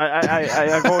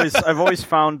 I've always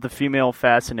found the female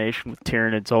fascination with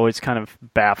Tyranids always kind of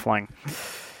baffling.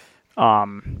 I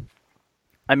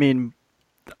mean,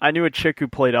 I knew a chick who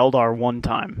played Eldar one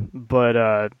time, but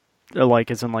as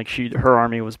in her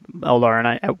army was Eldar, and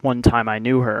at one time I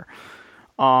knew her.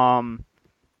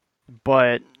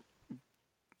 But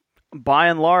by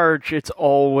and large, it's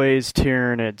always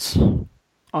Tyranids,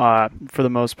 for the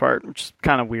most part, which is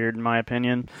kind of weird in my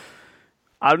opinion.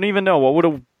 I don't even know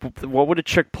what would a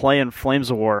chick play in Flames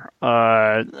of War.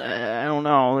 I don't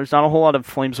know. There's not a whole lot of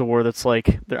Flames of War that's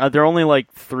there are only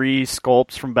 3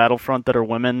 sculpts from Battlefront that are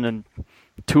women, and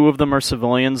 2 of them are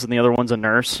civilians, and the other one's a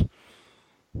nurse.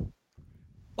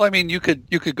 Well, I mean, you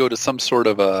could go to some sort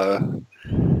of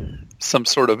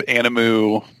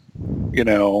Animu,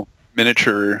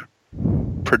 miniature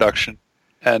production,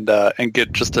 and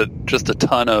get just a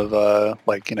ton of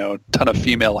ton of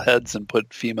female heads and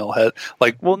put female head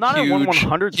not at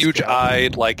 1/100 huge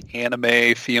eyed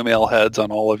anime female heads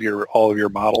on all of your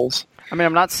models. I mean,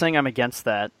 I'm not saying I'm against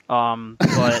that, but I'm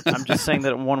just saying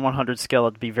that at 1/100 scale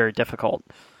it'd be very difficult.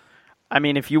 I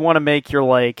mean, if you want to make your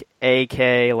AK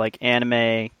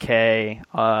anime K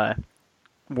World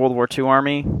War II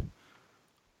army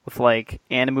with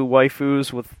Animu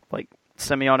waifus with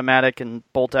semi-automatic and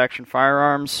bolt-action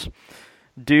firearms,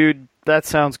 dude, that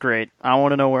sounds great. I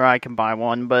want to know where I can buy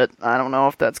one, but I don't know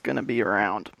if that's going to be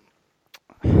around.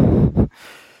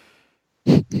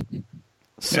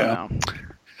 So,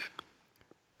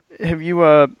 have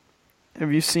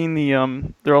you seen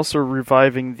the they're also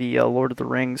reviving the Lord of the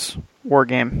Rings war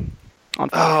game on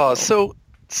so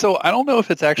I don't know if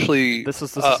it's actually this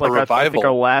is a revival. I think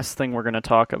our last thing we're going to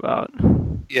talk about.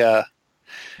 Yeah,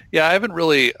 I haven't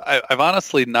really. I've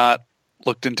honestly not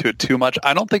looked into it too much.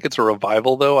 I don't think it's a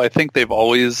revival though. I think they've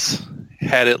always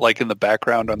had it in the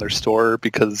background on their store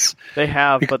because they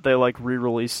have, but they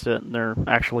re-released it and they're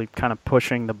actually kind of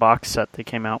pushing the box set they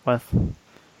came out with.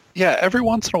 Yeah, every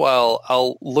once in a while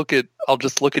I'll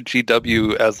just look at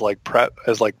GW as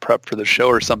prep for the show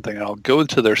or something, and I'll go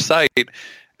to their site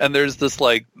and there's this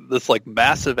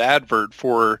massive advert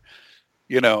for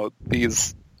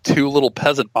these 2 little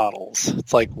peasant models.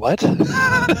 It's what?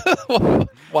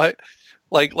 Why?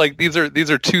 These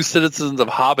are 2 citizens of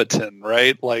Hobbiton,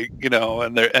 right?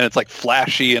 And it's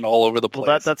flashy and all over the place.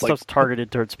 Well, that stuff's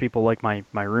targeted towards people like my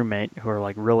roommate who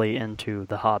are really into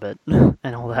The Hobbit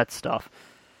and all that stuff.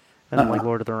 And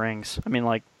Lord of the Rings. I mean,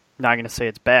 not going to say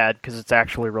it's bad because it's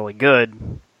actually really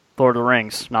good. Lord of the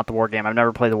Rings, not the war game. I've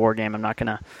never played the war game. I'm not going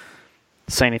to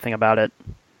say anything about it.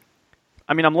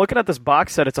 I mean, I'm looking at this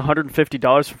box set. It's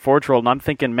 $150 for Forge World, and I'm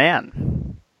thinking,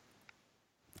 man.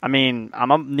 I mean,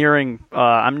 I'm nearing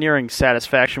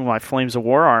satisfaction with my Flames of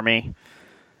War army.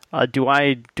 Do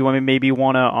I maybe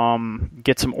want to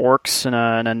get some orcs and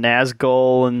a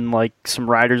Nazgul and some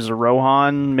riders of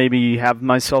Rohan? Maybe have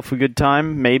myself a good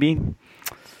time? Maybe.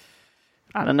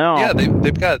 I don't know. Yeah,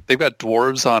 they've got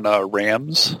dwarves on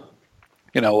rams.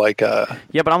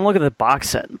 Yeah, but I'm looking at the box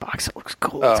set. The box set looks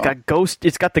cool. Oh.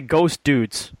 It's got the ghost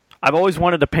dudes. I've always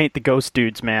wanted to paint the ghost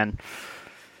dudes, man.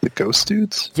 The ghost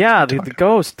dudes? Yeah,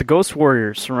 the ghost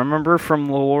warriors. Remember from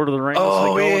the Lord of the Rings?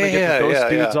 Oh, they get the ghost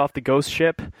dudes off the ghost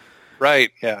ship.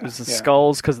 Right. Yeah. It was the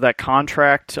skulls because of that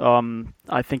contract.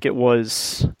 I think it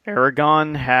was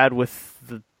Aragorn had with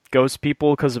the ghost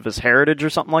people because of his heritage or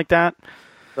something like that.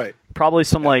 Right. Probably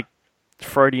some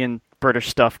Freudian British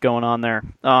stuff going on there.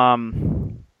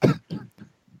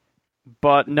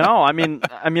 But no, I mean,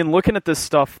 looking at this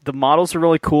stuff, the models are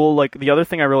really cool. The other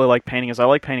thing I really like painting is I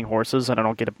like painting horses, and I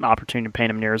don't get an opportunity to paint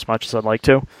them near as much as I'd like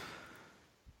to.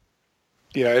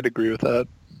 Yeah, I'd agree with that.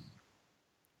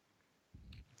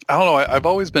 I don't know. I've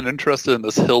always been interested in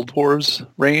this Hill Dwarves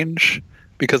range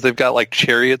because they've got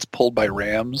chariots pulled by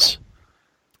rams.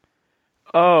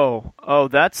 Oh,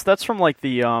 that's from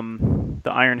the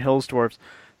Iron Hills Dwarves.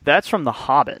 That's from The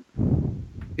Hobbit.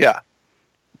 Yeah.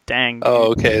 Dang.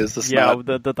 Oh, okay. Is this not...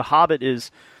 the Hobbit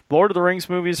is... Lord of the Rings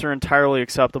movies are entirely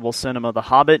acceptable cinema. The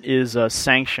Hobbit is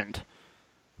sanctioned.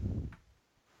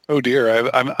 Oh dear,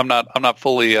 I'm not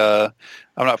fully red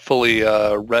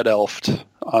elfed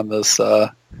on this. You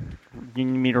need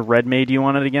me to red made you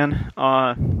on it again?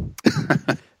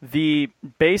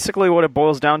 Basically what it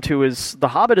boils down to is The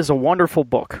Hobbit is a wonderful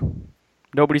book.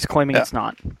 Nobody's claiming it's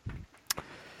not.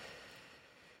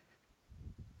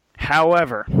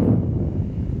 However,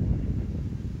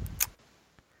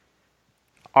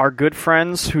 our good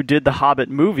friends who did the Hobbit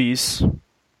movies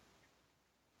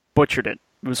butchered it.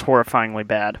 It was horrifyingly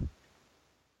bad.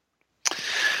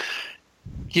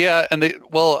 Yeah, and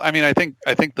I think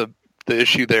the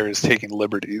issue there is taking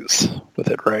liberties with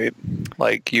it, right?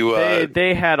 Like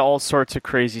they had all sorts of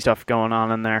crazy stuff going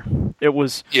on in there. It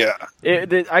was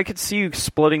I could see you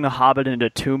splitting The Hobbit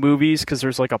into 2 movies because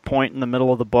there's like a point in the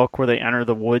middle of the book where they enter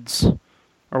the woods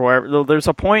or wherever. There's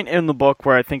a point in the book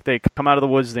where I think they come out of the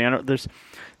woods. They enter.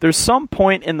 There's some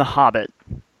point in The Hobbit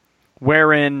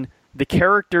wherein the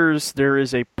characters, there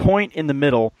is a point in the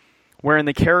middle wherein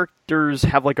the characters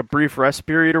have like a brief rest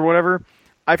period or whatever.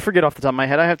 I forget off the top of my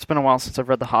head. It's been a while since I've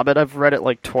read The Hobbit. I've read it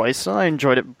like twice, and I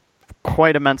enjoyed it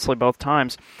quite immensely both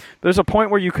times. There's a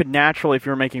point where you could naturally, if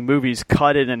you were making movies,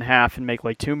 cut it in half and make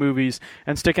like 2 movies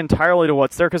and stick entirely to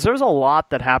what's there, because there's a lot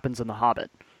that happens in The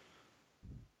Hobbit.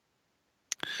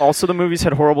 Also, the movies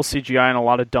had horrible CGI and a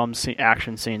lot of dumb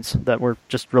action scenes that were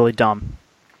just really dumb.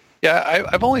 Yeah,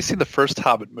 I've only seen the first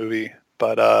Hobbit movie,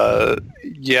 but I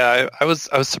was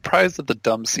surprised at the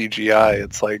dumb CGI.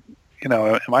 It's like,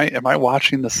 am I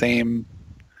watching the same?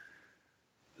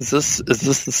 Is this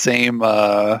the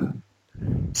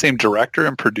same director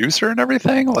and producer and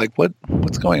everything? Like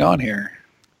what's going on here?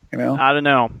 I don't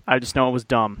know. I just know it was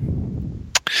dumb.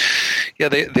 Yeah,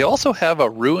 they also have a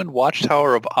ruined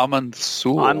watchtower of Amon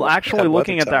Sul. I'm actually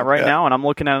looking at that right now, and I'm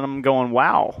looking at them going,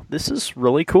 "Wow, this is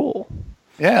really cool."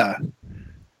 Yeah.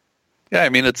 Yeah, I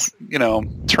mean, it's,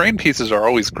 terrain pieces are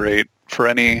always great for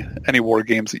any war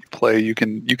games that you play. You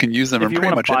can use them in pretty much anything. If you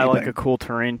want to buy like a cool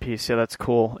terrain piece, yeah, that's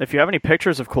cool. If you have any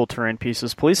pictures of cool terrain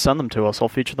pieces, please send them to us. I'll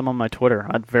feature them on my Twitter.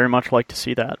 I'd very much like to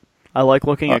see that. I like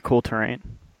looking at cool terrain.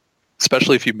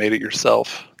 Especially if you made it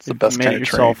yourself. It's the best kind of terrain.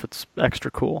 If you made it yourself, it's extra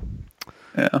cool.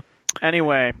 Yeah.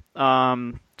 Anyway,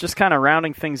 just kind of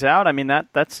rounding things out, I mean,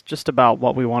 that's just about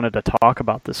what we wanted to talk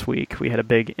about this week. We had a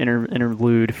big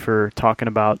interlude for talking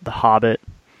about the Hobbit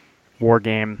war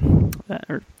game,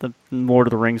 or the Lord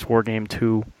of the Rings war game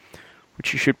 2,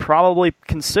 which you should probably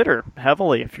consider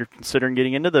heavily if you're considering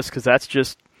getting into this, because that's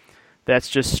just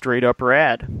straight up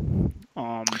rad.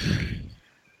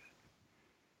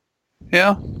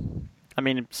 Yeah. I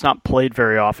mean, it's not played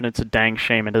very often. It's a dang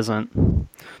shame it isn't.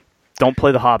 Don't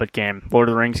play the Hobbit game. Lord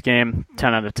of the Rings game,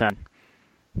 10 out of 10.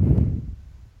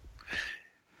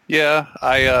 Yeah,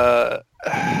 I've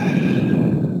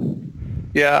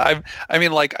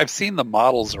seen the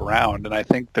models around, and I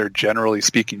think they're generally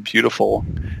speaking beautiful.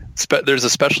 There's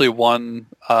especially one,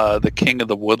 the King of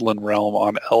the Woodland Realm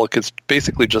on elk. It's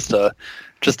basically just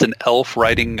an elf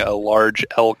riding a large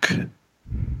elk.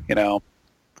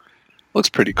 Looks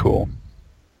pretty cool.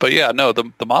 But yeah, no,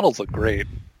 the models look great.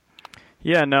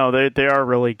 Yeah, no, they are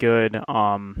really good.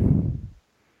 And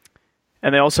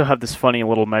they also have this funny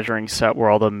little measuring set where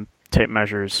all the tape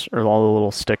measures, or all the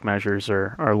little stick measures,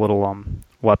 are little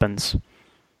weapons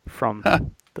from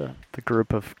the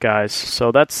group of guys.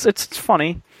 So it's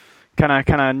funny, kind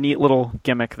of neat little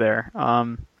gimmick there.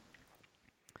 Kind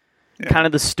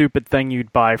of the stupid thing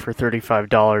you'd buy for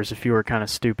 $35 if you were kind of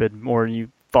stupid, or you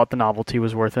thought the novelty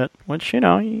was worth it. Which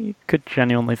you could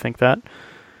genuinely think that.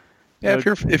 Yeah,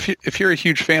 if you're a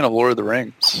huge fan of Lord of the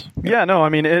Rings. Yeah, no, I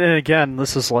mean, and again,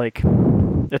 this is like,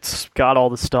 it's got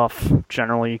all the stuff.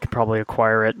 Generally, you could probably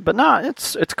acquire it, but nah,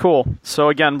 it's cool. So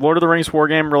again, Lord of the Rings war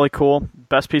game, really cool.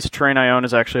 Best piece of terrain I own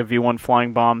is actually a V1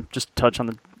 flying bomb. Just to touch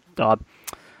on the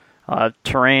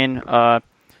terrain.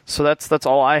 So that's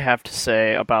all I have to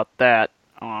say about that.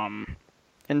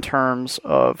 In terms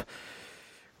of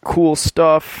cool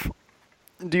stuff.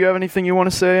 Do you have anything you want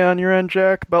to say on your end,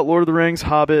 Jack, about Lord of the Rings,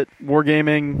 Hobbit,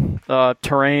 wargaming,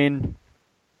 terrain,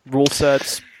 rule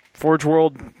sets, Forge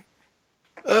World?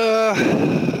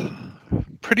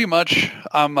 Pretty much.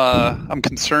 I'm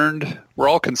concerned. We're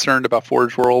all concerned about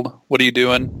Forge World. What are you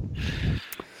doing?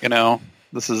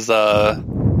 This is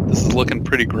looking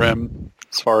pretty grim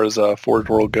as far as Forge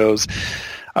World goes.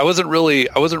 I wasn't really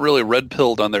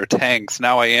red-pilled on their tanks.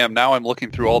 Now I am. Now I'm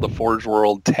looking through all the Forge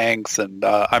World tanks, and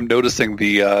I'm noticing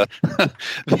the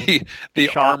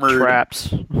shot armored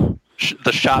traps,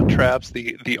 the shot traps,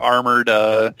 the armored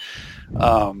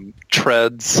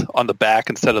treads on the back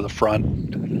instead of the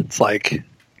front. It's like,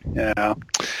 yeah.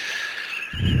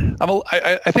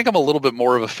 I think I'm a little bit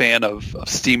more of a fan of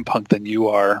steampunk than you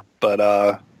are, but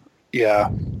yeah,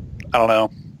 I don't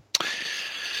know.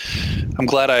 I'm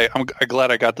glad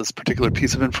I got this particular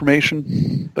piece of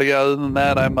information. But yeah, other than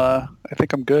that, I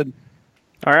think I'm good.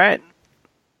 All right.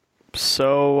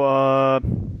 So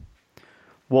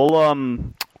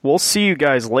we'll see you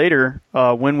guys later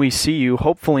when we see you,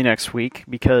 hopefully next week,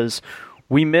 because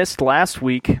we missed last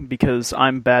week because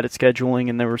I'm bad at scheduling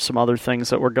and there were some other things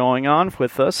that were going on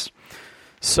with us.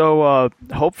 So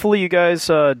hopefully you guys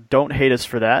don't hate us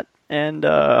for that. and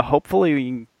hopefully we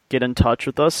can get in touch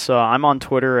with us. I'm on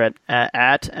Twitter at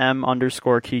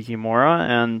 @m_Kikimura,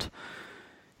 and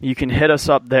you can hit us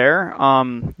up there.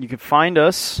 You can find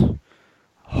us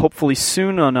hopefully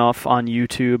soon enough on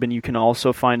YouTube, and you can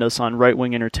also find us on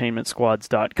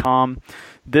rightwingentertainmentsquads.com.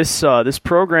 This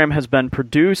program has been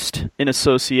produced in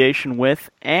association with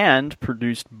and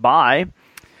produced by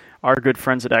our good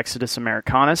friends at Exodus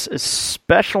Americanus,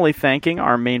 especially thanking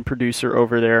our main producer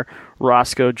over there,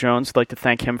 Roscoe Jones. I'd like to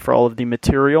thank him for all of the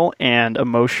material and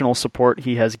emotional support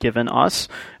he has given us,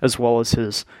 as well as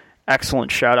his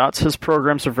excellent shout-outs. His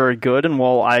programs are very good, and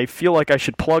while I feel like I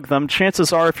should plug them,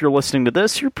 chances are if you're listening to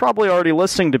this, you're probably already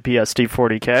listening to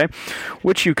PSD40K,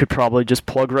 which you could probably just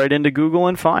plug right into Google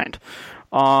and find.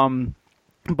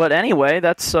 But anyway,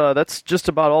 that's just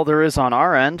about all there is on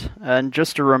our end. And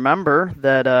just to remember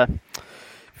that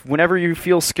whenever you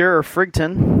feel scared or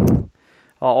frightened,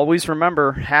 always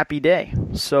remember happy day.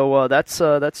 So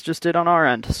that's just it on our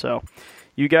end. So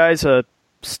you guys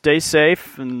stay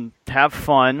safe and have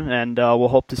fun, and we'll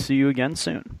hope to see you again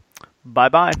soon.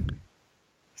 Bye-bye.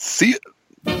 See ya.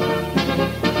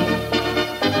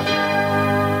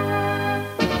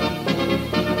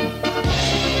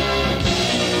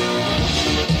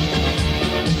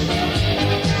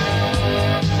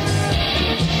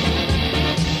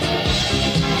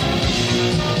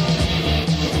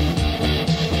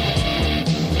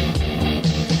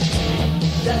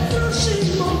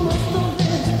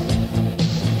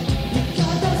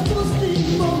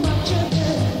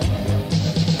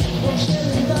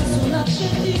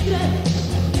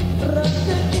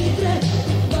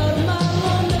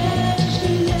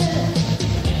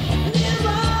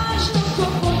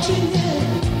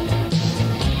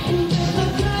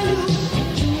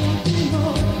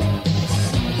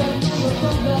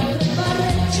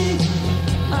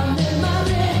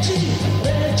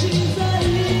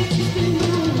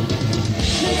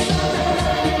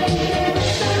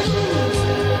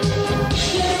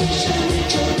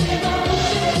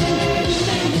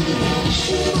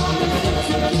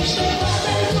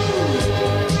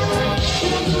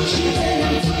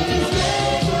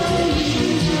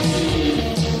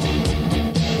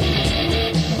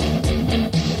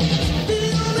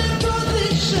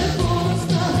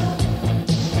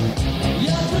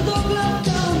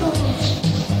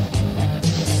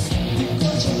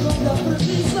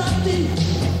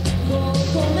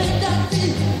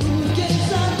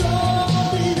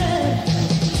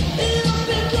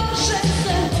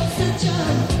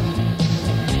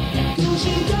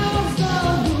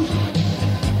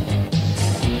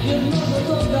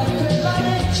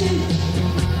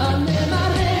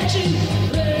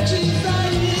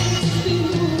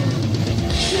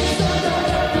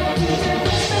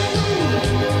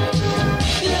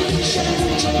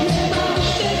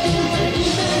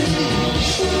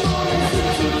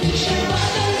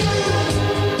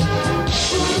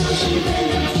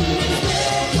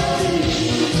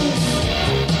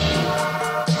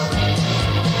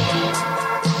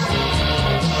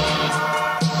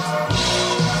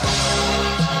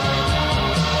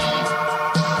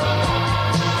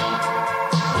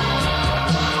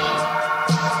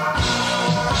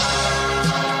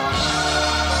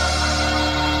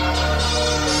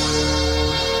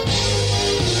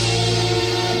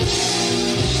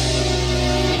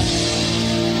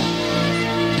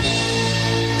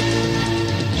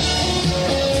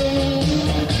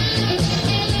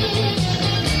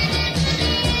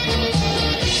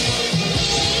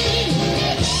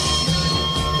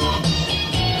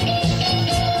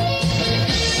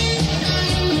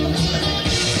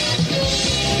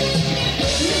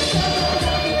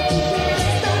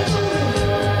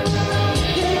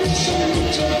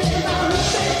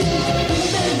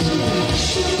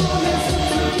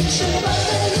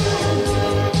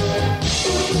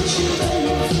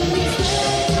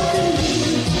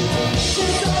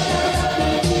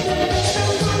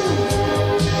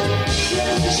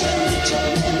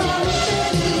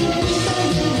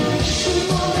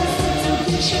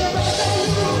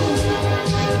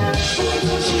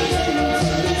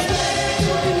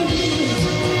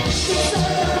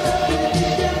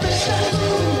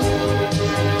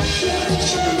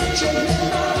 Change